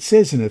 as it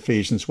says in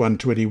Ephesians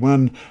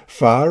 1:21,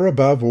 far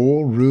above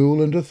all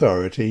rule and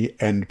authority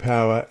and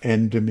power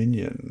and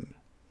dominion.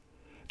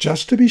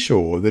 Just to be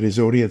sure that his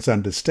audience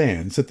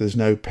understands that there's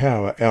no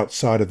power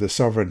outside of the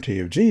sovereignty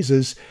of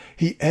Jesus,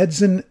 he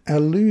adds an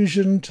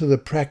allusion to the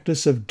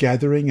practice of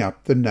gathering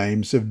up the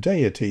names of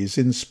deities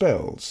in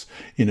spells.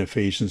 In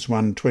Ephesians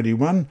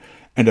 1:21,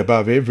 "And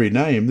above every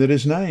name that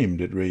is named,"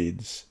 it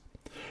reads.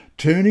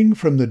 Turning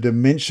from the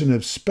dimension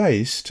of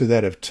space to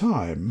that of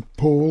time,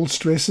 Paul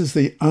stresses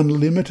the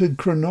unlimited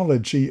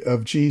chronology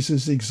of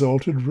Jesus'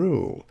 exalted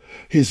rule.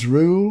 His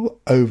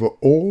rule over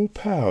all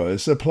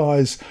powers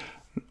applies,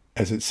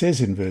 as it says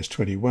in verse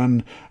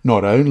 21,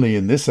 not only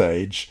in this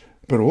age,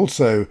 but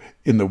also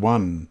in the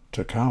one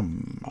to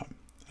come.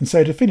 And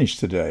so to finish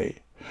today,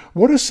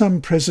 what are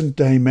some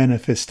present-day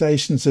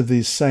manifestations of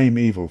these same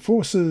evil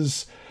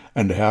forces,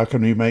 and how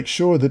can we make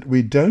sure that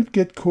we don't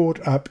get caught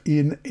up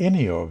in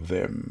any of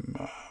them?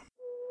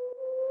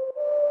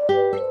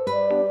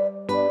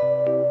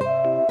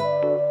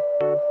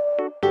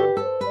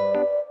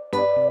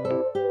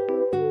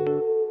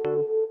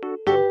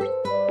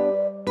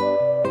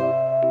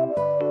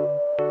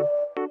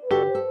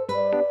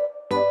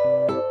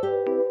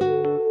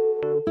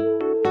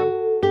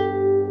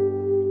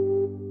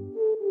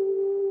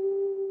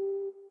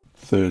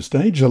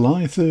 Thursday,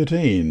 July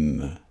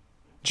 13.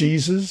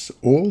 Jesus,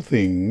 all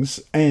things,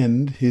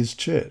 and his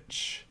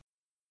church.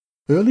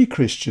 Early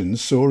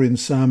Christians saw in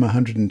Psalm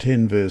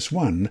 110 verse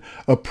 1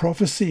 a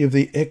prophecy of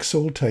the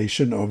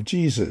exaltation of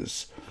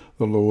Jesus.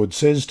 "The Lord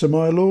says to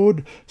my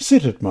Lord,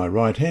 sit at my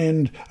right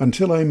hand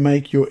until I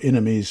make your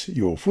enemies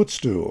your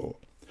footstool."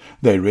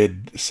 They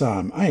read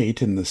Psalm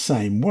 8 in the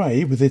same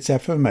way, with its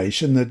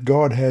affirmation that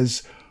God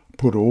has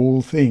put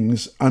all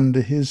things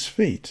under his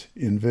feet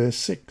in verse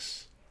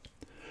 6.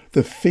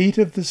 The feet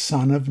of the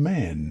Son of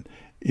Man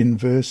in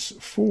verse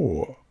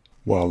 4.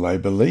 While they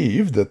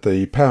believed that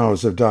the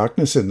powers of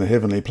darkness in the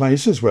heavenly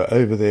places were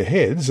over their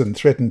heads and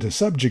threatened to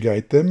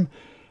subjugate them,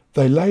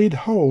 they laid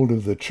hold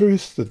of the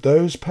truth that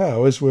those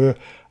powers were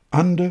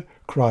under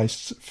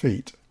Christ's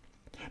feet.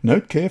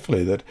 Note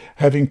carefully that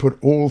having put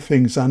all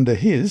things under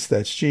his,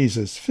 that's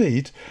Jesus'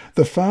 feet,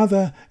 the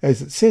Father,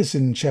 as it says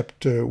in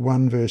chapter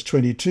 1 verse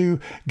 22,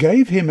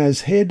 gave him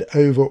as head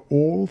over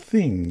all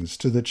things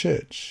to the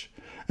church.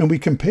 And we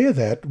compare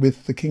that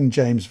with the King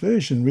James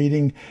Version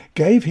reading,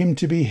 gave him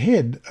to be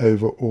head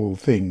over all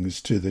things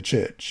to the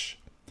church.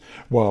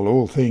 While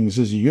all things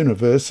is a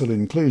universal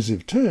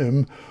inclusive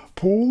term,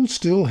 Paul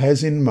still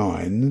has in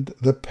mind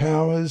the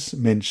powers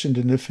mentioned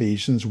in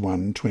Ephesians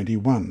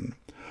 1:21.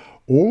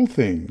 All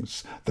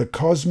things, the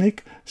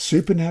cosmic,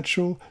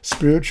 supernatural,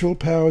 spiritual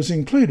powers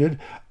included,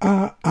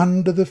 are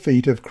under the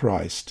feet of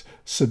Christ,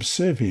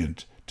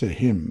 subservient to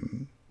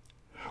him.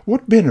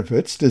 What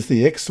benefits does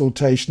the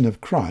exaltation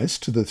of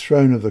Christ to the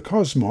throne of the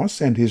cosmos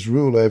and his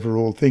rule over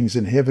all things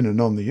in heaven and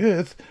on the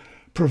earth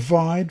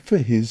provide for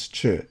his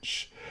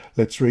church?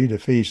 Let's read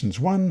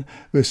Ephesians 1,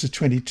 verses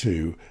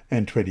 22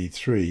 and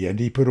 23. "And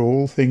he put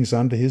all things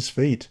under his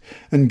feet,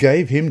 and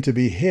gave him to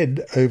be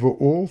head over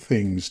all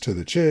things to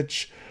the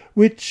church,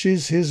 which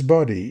is his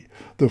body,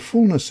 the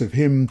fullness of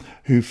him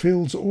who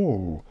fills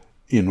all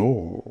in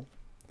all."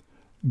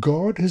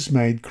 God has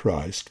made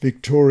Christ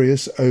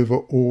victorious over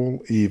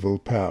all evil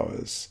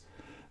powers.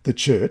 The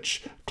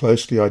church,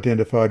 closely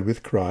identified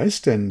with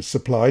Christ and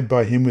supplied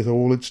by him with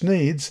all its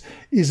needs,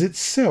 is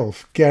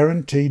itself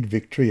guaranteed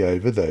victory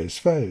over those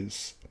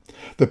foes.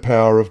 The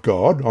power of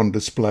God on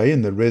display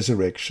in the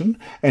resurrection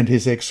and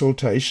his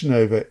exaltation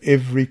over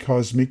every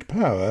cosmic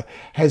power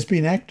has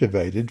been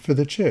activated for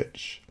the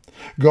church.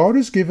 God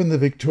has given the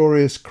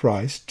victorious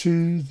Christ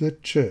to the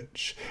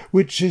church,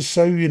 which is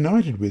so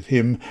united with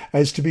him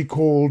as to be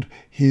called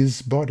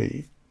his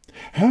body.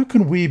 How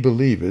can we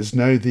believers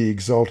know the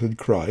exalted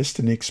Christ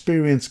and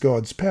experience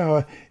God's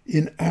power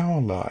in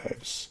our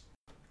lives?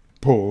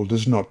 Paul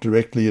does not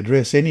directly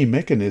address any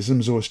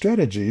mechanisms or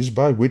strategies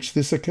by which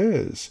this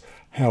occurs.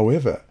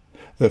 However,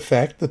 the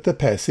fact that the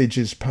passage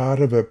is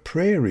part of a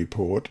prayer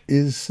report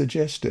is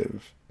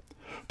suggestive.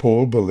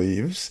 Paul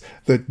believes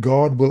that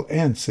God will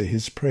answer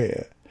his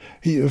prayer.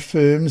 He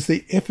affirms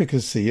the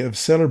efficacy of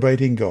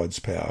celebrating God's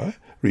power,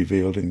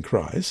 revealed in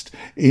Christ,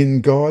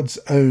 in God's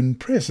own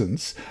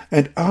presence,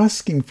 and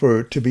asking for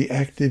it to be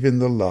active in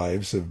the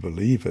lives of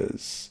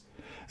believers.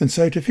 And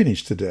so to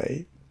finish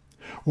today,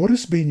 what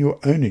has been your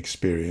own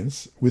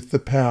experience with the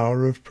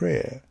power of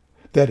prayer?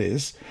 That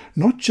is,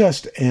 not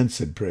just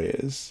answered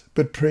prayers,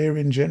 but prayer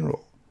in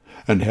general.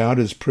 And how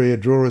does prayer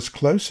draw us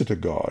closer to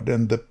God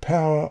and the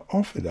power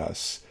offered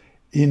us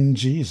in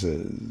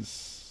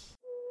Jesus?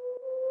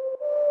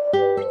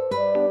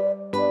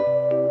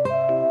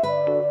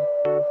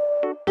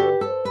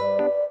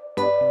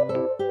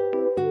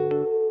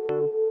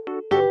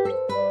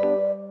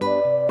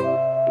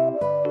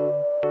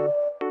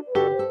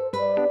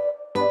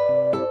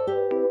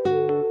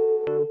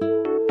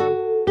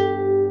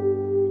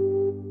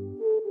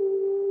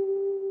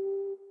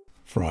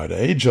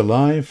 Friday,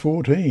 July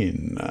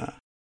 14.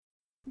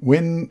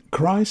 When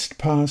Christ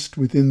passed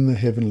within the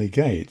heavenly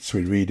gates,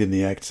 we read in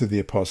the Acts of the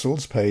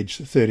Apostles, page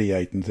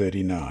 38 and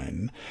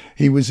 39,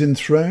 he was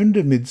enthroned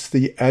amidst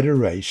the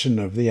adoration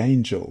of the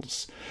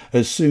angels.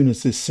 As soon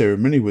as this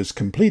ceremony was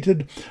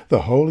completed,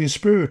 the Holy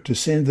Spirit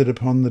descended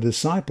upon the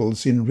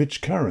disciples in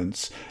rich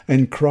currents,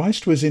 and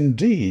Christ was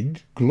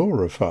indeed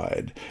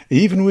glorified,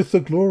 even with the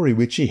glory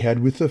which he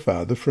had with the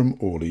Father from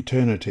all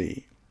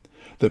eternity.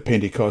 The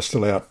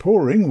Pentecostal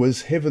outpouring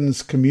was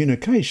heaven's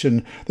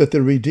communication that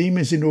the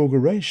Redeemer's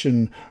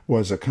inauguration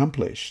was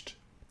accomplished.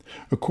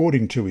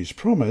 According to his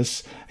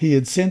promise, he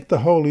had sent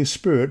the Holy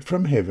Spirit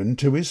from heaven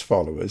to his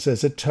followers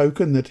as a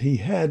token that he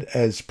had,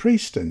 as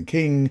priest and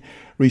king,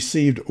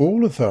 received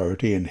all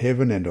authority in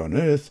heaven and on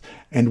earth,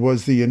 and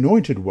was the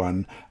anointed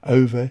one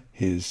over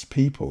his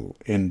people.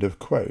 End of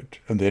quote.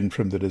 And then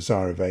from the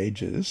Desire of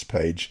Ages,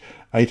 page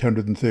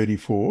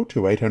 834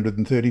 to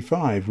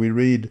 835, we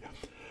read,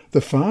 "The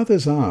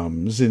Father's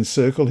arms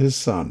encircle his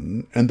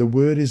Son, and the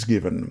word is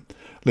given,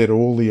 let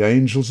all the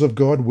angels of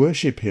God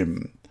worship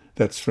him."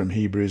 That's from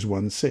Hebrews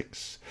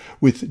 1:6.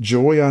 "With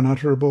joy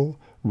unutterable,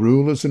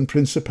 rulers and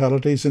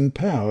principalities and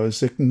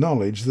powers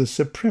acknowledge the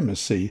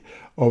supremacy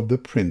of the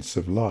Prince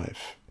of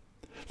Life.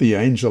 The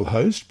angel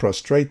host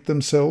prostrate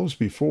themselves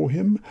before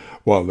him,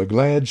 while the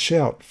glad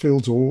shout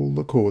fills all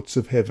the courts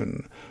of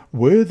heaven.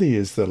 Worthy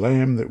is the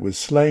Lamb that was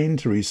slain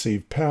to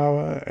receive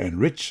power and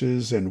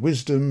riches and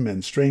wisdom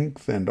and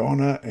strength and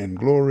honour and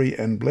glory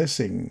and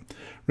blessing."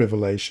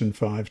 Revelation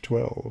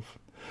 5:12.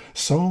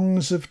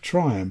 Songs of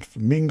triumph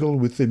mingle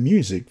with the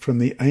music from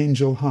the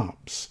angel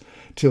harps,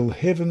 till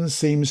heaven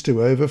seems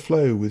to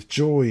overflow with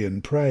joy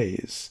and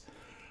praise.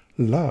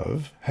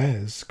 Love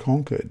has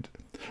conquered.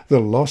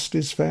 The lost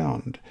is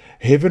found.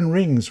 Heaven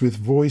rings with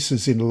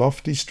voices in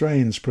lofty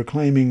strains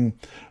proclaiming,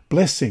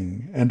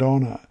 "Blessing and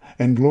honour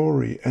and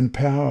glory and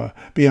power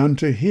be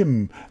unto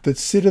him that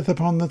sitteth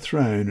upon the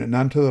throne and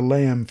unto the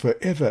Lamb for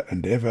ever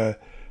and ever."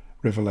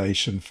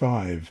 Revelation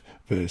 5,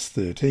 verse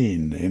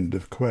 13, end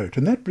of quote.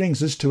 And that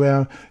brings us to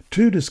our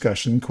two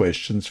discussion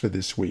questions for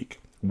this week.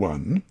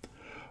 1.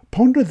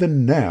 Ponder the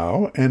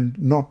now and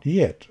not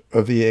yet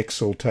of the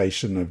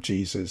exaltation of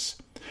Jesus.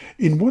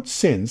 In what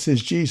sense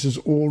is Jesus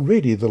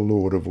already the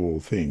Lord of all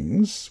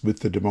things,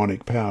 with the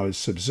demonic powers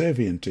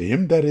subservient to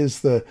him, that is,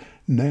 the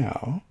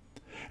now?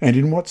 And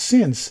in what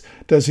sense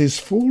does his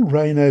full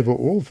reign over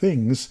all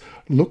things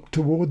look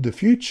toward the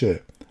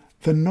future,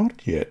 the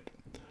not yet?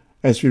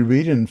 As we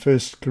read in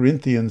 1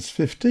 Corinthians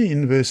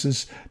 15,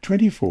 verses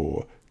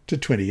 24 to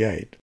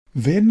 28.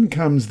 Then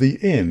comes the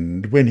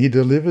end, when he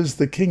delivers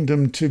the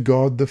kingdom to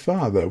God the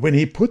Father, when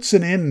he puts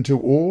an end to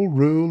all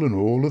rule and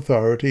all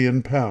authority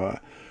and power,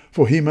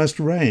 for he must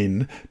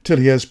reign till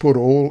he has put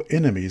all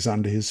enemies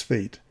under his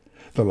feet.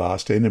 The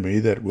last enemy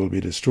that will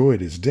be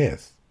destroyed is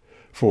death.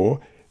 For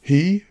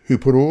he who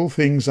put all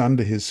things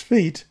under his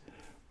feet,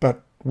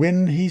 but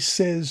when he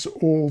says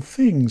all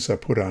things are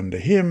put under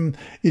him,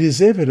 it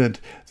is evident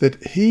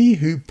that he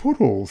who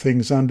put all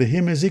things under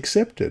him is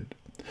accepted.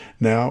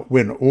 Now,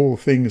 when all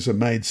things are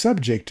made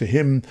subject to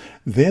him,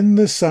 then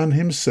the Son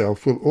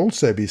himself will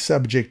also be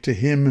subject to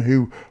him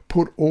who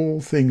put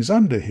all things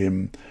under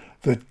him,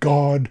 that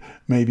God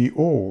may be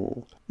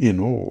all in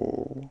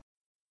all.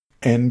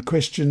 And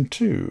question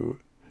 2.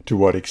 To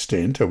what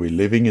extent are we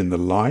living in the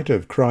light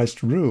of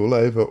Christ's rule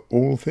over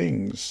all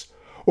things?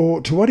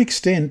 Or to what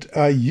extent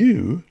are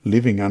you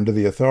living under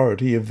the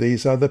authority of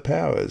these other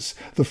powers,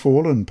 the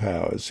fallen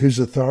powers, whose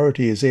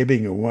authority is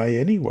ebbing away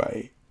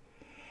anyway?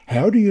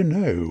 How do you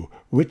know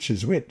which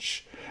is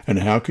which? And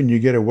how can you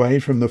get away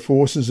from the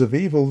forces of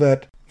evil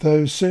that,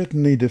 though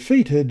certainly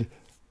defeated,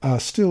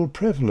 are still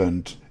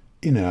prevalent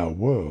in our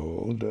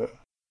world?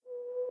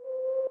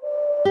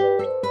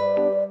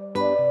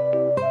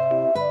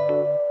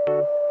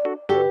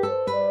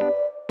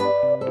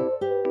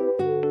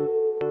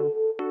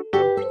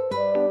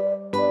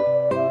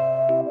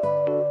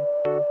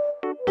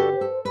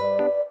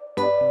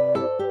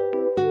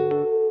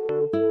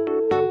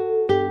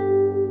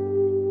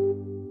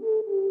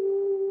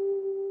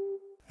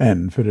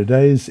 And for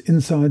today's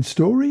Inside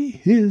Story,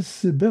 here's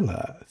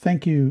Sibylla.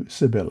 Thank you,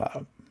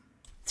 Sibylla.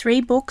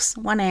 3 Books,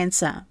 1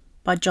 Answer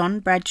by John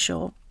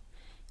Bradshaw.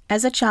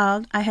 As a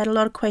child, I had a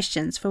lot of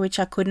questions for which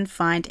I couldn't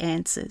find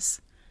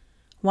answers.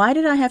 Why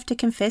did I have to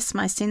confess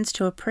my sins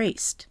to a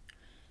priest?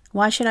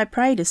 Why should I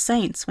pray to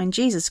saints when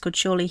Jesus could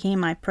surely hear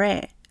my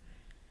prayer?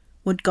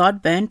 Would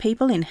God burn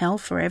people in hell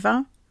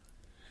forever?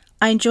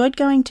 I enjoyed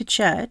going to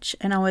church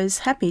and I was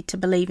happy to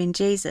believe in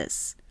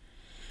Jesus.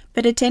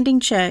 But attending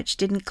church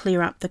didn't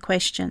clear up the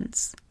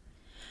questions.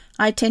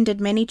 I attended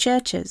many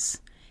churches.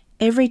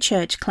 Every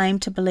church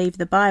claimed to believe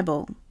the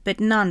Bible, but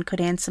none could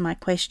answer my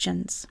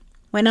questions.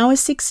 When I was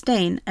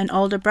 16, an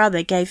older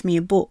brother gave me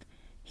a book.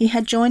 He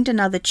had joined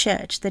another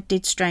church that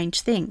did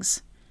strange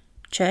things.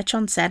 Church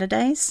on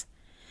Saturdays?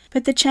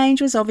 But the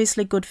change was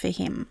obviously good for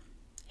him.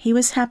 He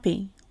was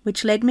happy,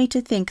 which led me to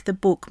think the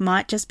book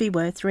might just be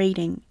worth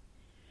reading.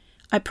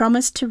 I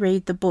promised to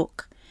read the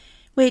book,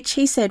 which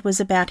he said was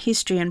about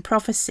history and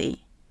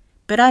prophecy,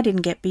 but I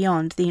didn't get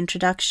beyond the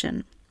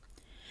introduction.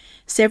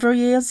 Several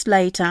years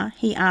later,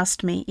 he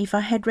asked me if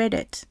I had read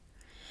it,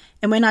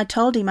 and when I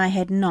told him I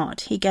had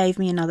not, he gave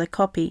me another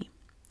copy.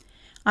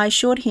 I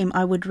assured him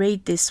I would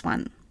read this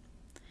one.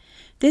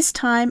 This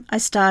time I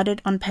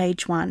started on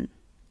page 1.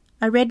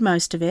 I read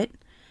most of it,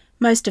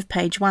 most of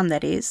page 1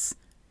 that is.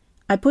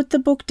 I put the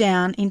book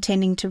down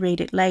intending to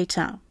read it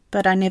later,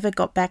 but I never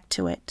got back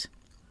to it.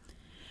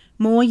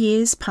 More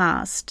years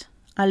passed.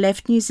 I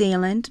left New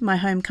Zealand, my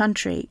home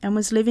country, and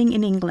was living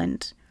in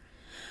England.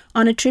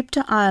 On a trip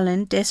to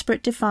Ireland,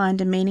 desperate to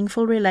find a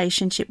meaningful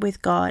relationship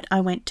with God,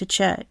 I went to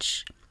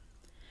church.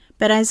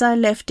 But as I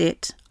left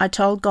it, I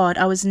told God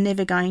I was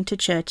never going to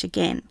church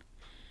again,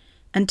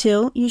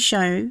 until you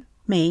show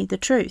me the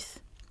truth.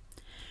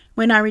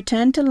 When I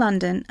returned to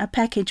London, a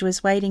package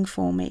was waiting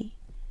for me.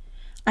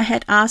 I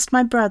had asked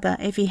my brother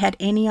if he had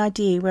any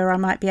idea where I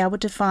might be able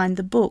to find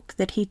the book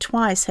that he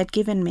twice had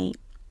given me.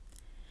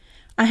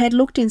 I had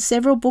looked in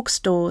several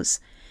bookstores,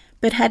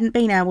 but hadn't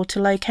been able to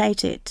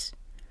locate it.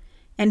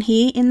 And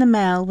here in the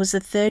mail was the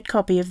third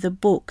copy of the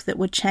book that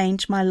would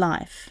change my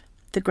life,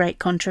 The Great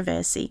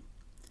Controversy.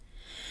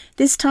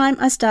 This time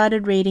I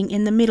started reading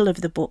in the middle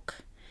of the book,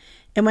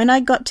 and when I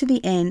got to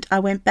the end, I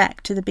went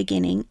back to the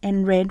beginning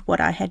and read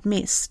what I had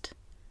missed.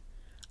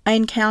 I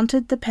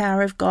encountered the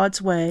power of God's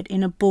Word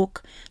in a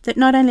book that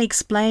not only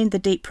explained the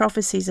deep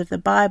prophecies of the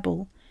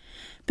Bible,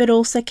 but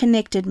also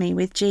connected me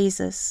with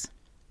Jesus.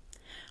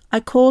 I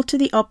called to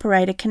the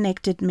operator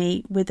connected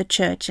me with a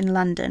church in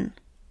London,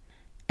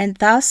 and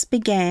thus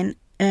began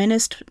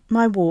earnest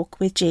my walk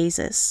with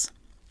Jesus.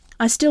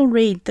 I still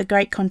read The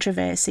Great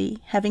Controversy,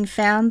 having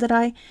found that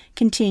I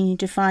continue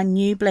to find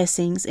new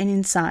blessings and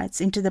insights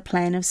into the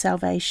plan of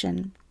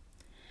salvation.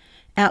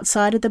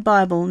 Outside of the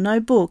Bible, no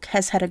book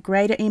has had a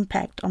greater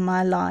impact on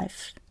my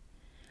life.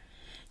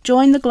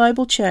 Join the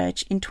global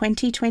church in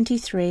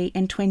 2023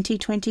 and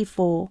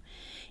 2024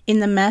 in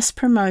the mass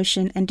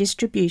promotion and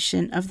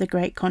distribution of The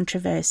Great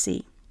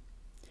Controversy.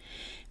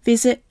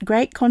 Visit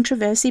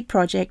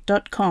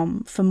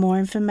greatcontroversyproject.com for more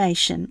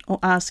information or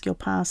ask your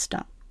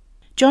pastor.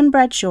 John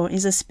Bradshaw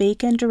is a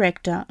speaker and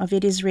director of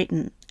It Is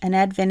Written, an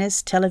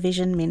Adventist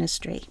television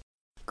ministry.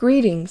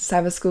 Greetings,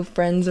 Sabbath School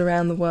friends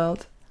around the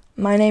world.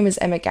 My name is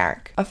Emma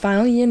Garrick, a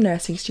final year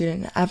nursing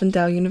student at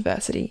Avondale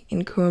University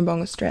in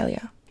Cooranbong,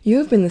 Australia. You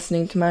have been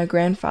listening to my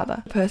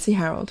grandfather, Percy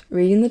Harrold,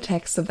 reading the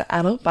text of the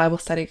Adult Bible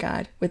Study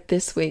Guide with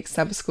this week's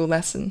Sabbath School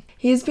lesson.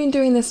 He has been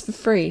doing this for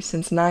free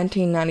since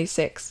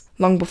 1996,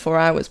 long before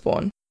I was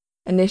born.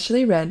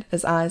 Initially read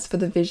as Eyes for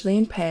the Visually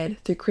Impaired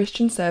through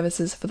Christian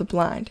Services for the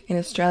Blind in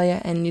Australia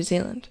and New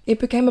Zealand. It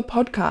became a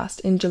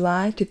podcast in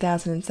July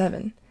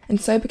 2007, and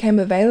so became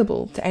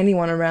available to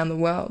anyone around the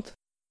world.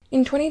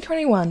 In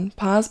 2021,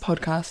 PA's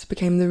podcast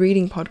became the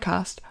reading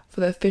podcast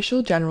for the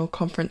official General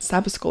Conference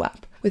Sabbath School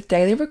app, with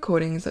daily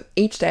recordings of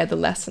each day of the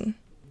lesson.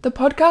 The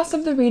podcasts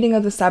of the reading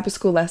of the Sabbath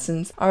School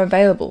lessons are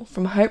available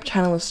from Hope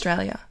Channel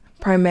Australia,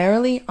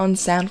 primarily on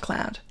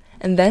SoundCloud,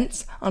 and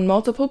thence on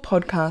multiple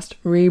podcast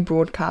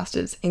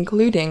rebroadcasters,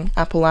 including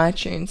Apple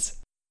iTunes.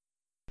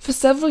 For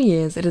several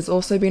years it has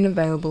also been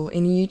available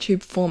in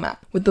YouTube format,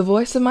 with the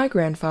voice of my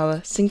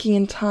grandfather syncing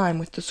in time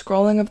with the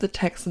scrolling of the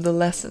text of the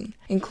lesson,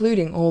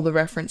 including all the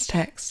reference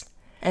texts.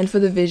 And for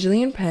the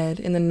visually impaired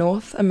in the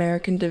North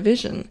American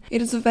division,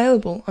 it is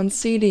available on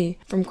CD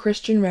from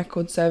Christian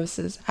Record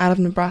Services out of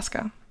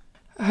Nebraska.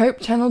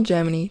 Hope Channel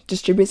Germany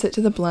distributes it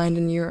to the blind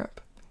in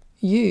Europe.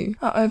 You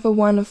are over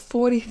one of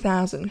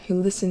 40,000 who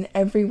listen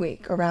every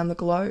week around the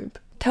globe.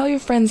 Tell your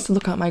friends to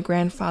look up my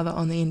grandfather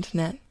on the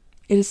internet.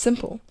 It is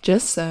simple.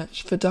 Just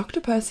search for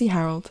Dr. Percy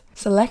Harrold,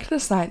 select the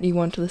site you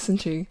want to listen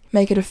to,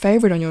 make it a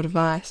favorite on your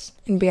device,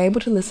 and be able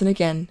to listen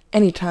again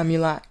anytime you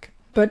like.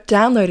 But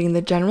downloading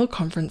the General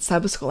Conference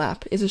Sabbath School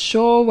app is a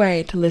sure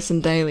way to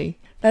listen daily.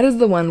 That is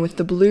the one with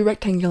the blue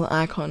rectangular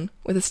icon,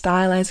 with a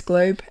stylized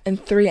globe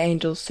and 3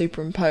 angels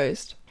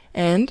superimposed.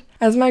 And,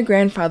 as my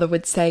grandfather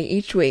would say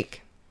each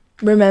week,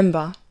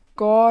 remember,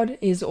 God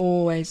is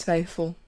always faithful.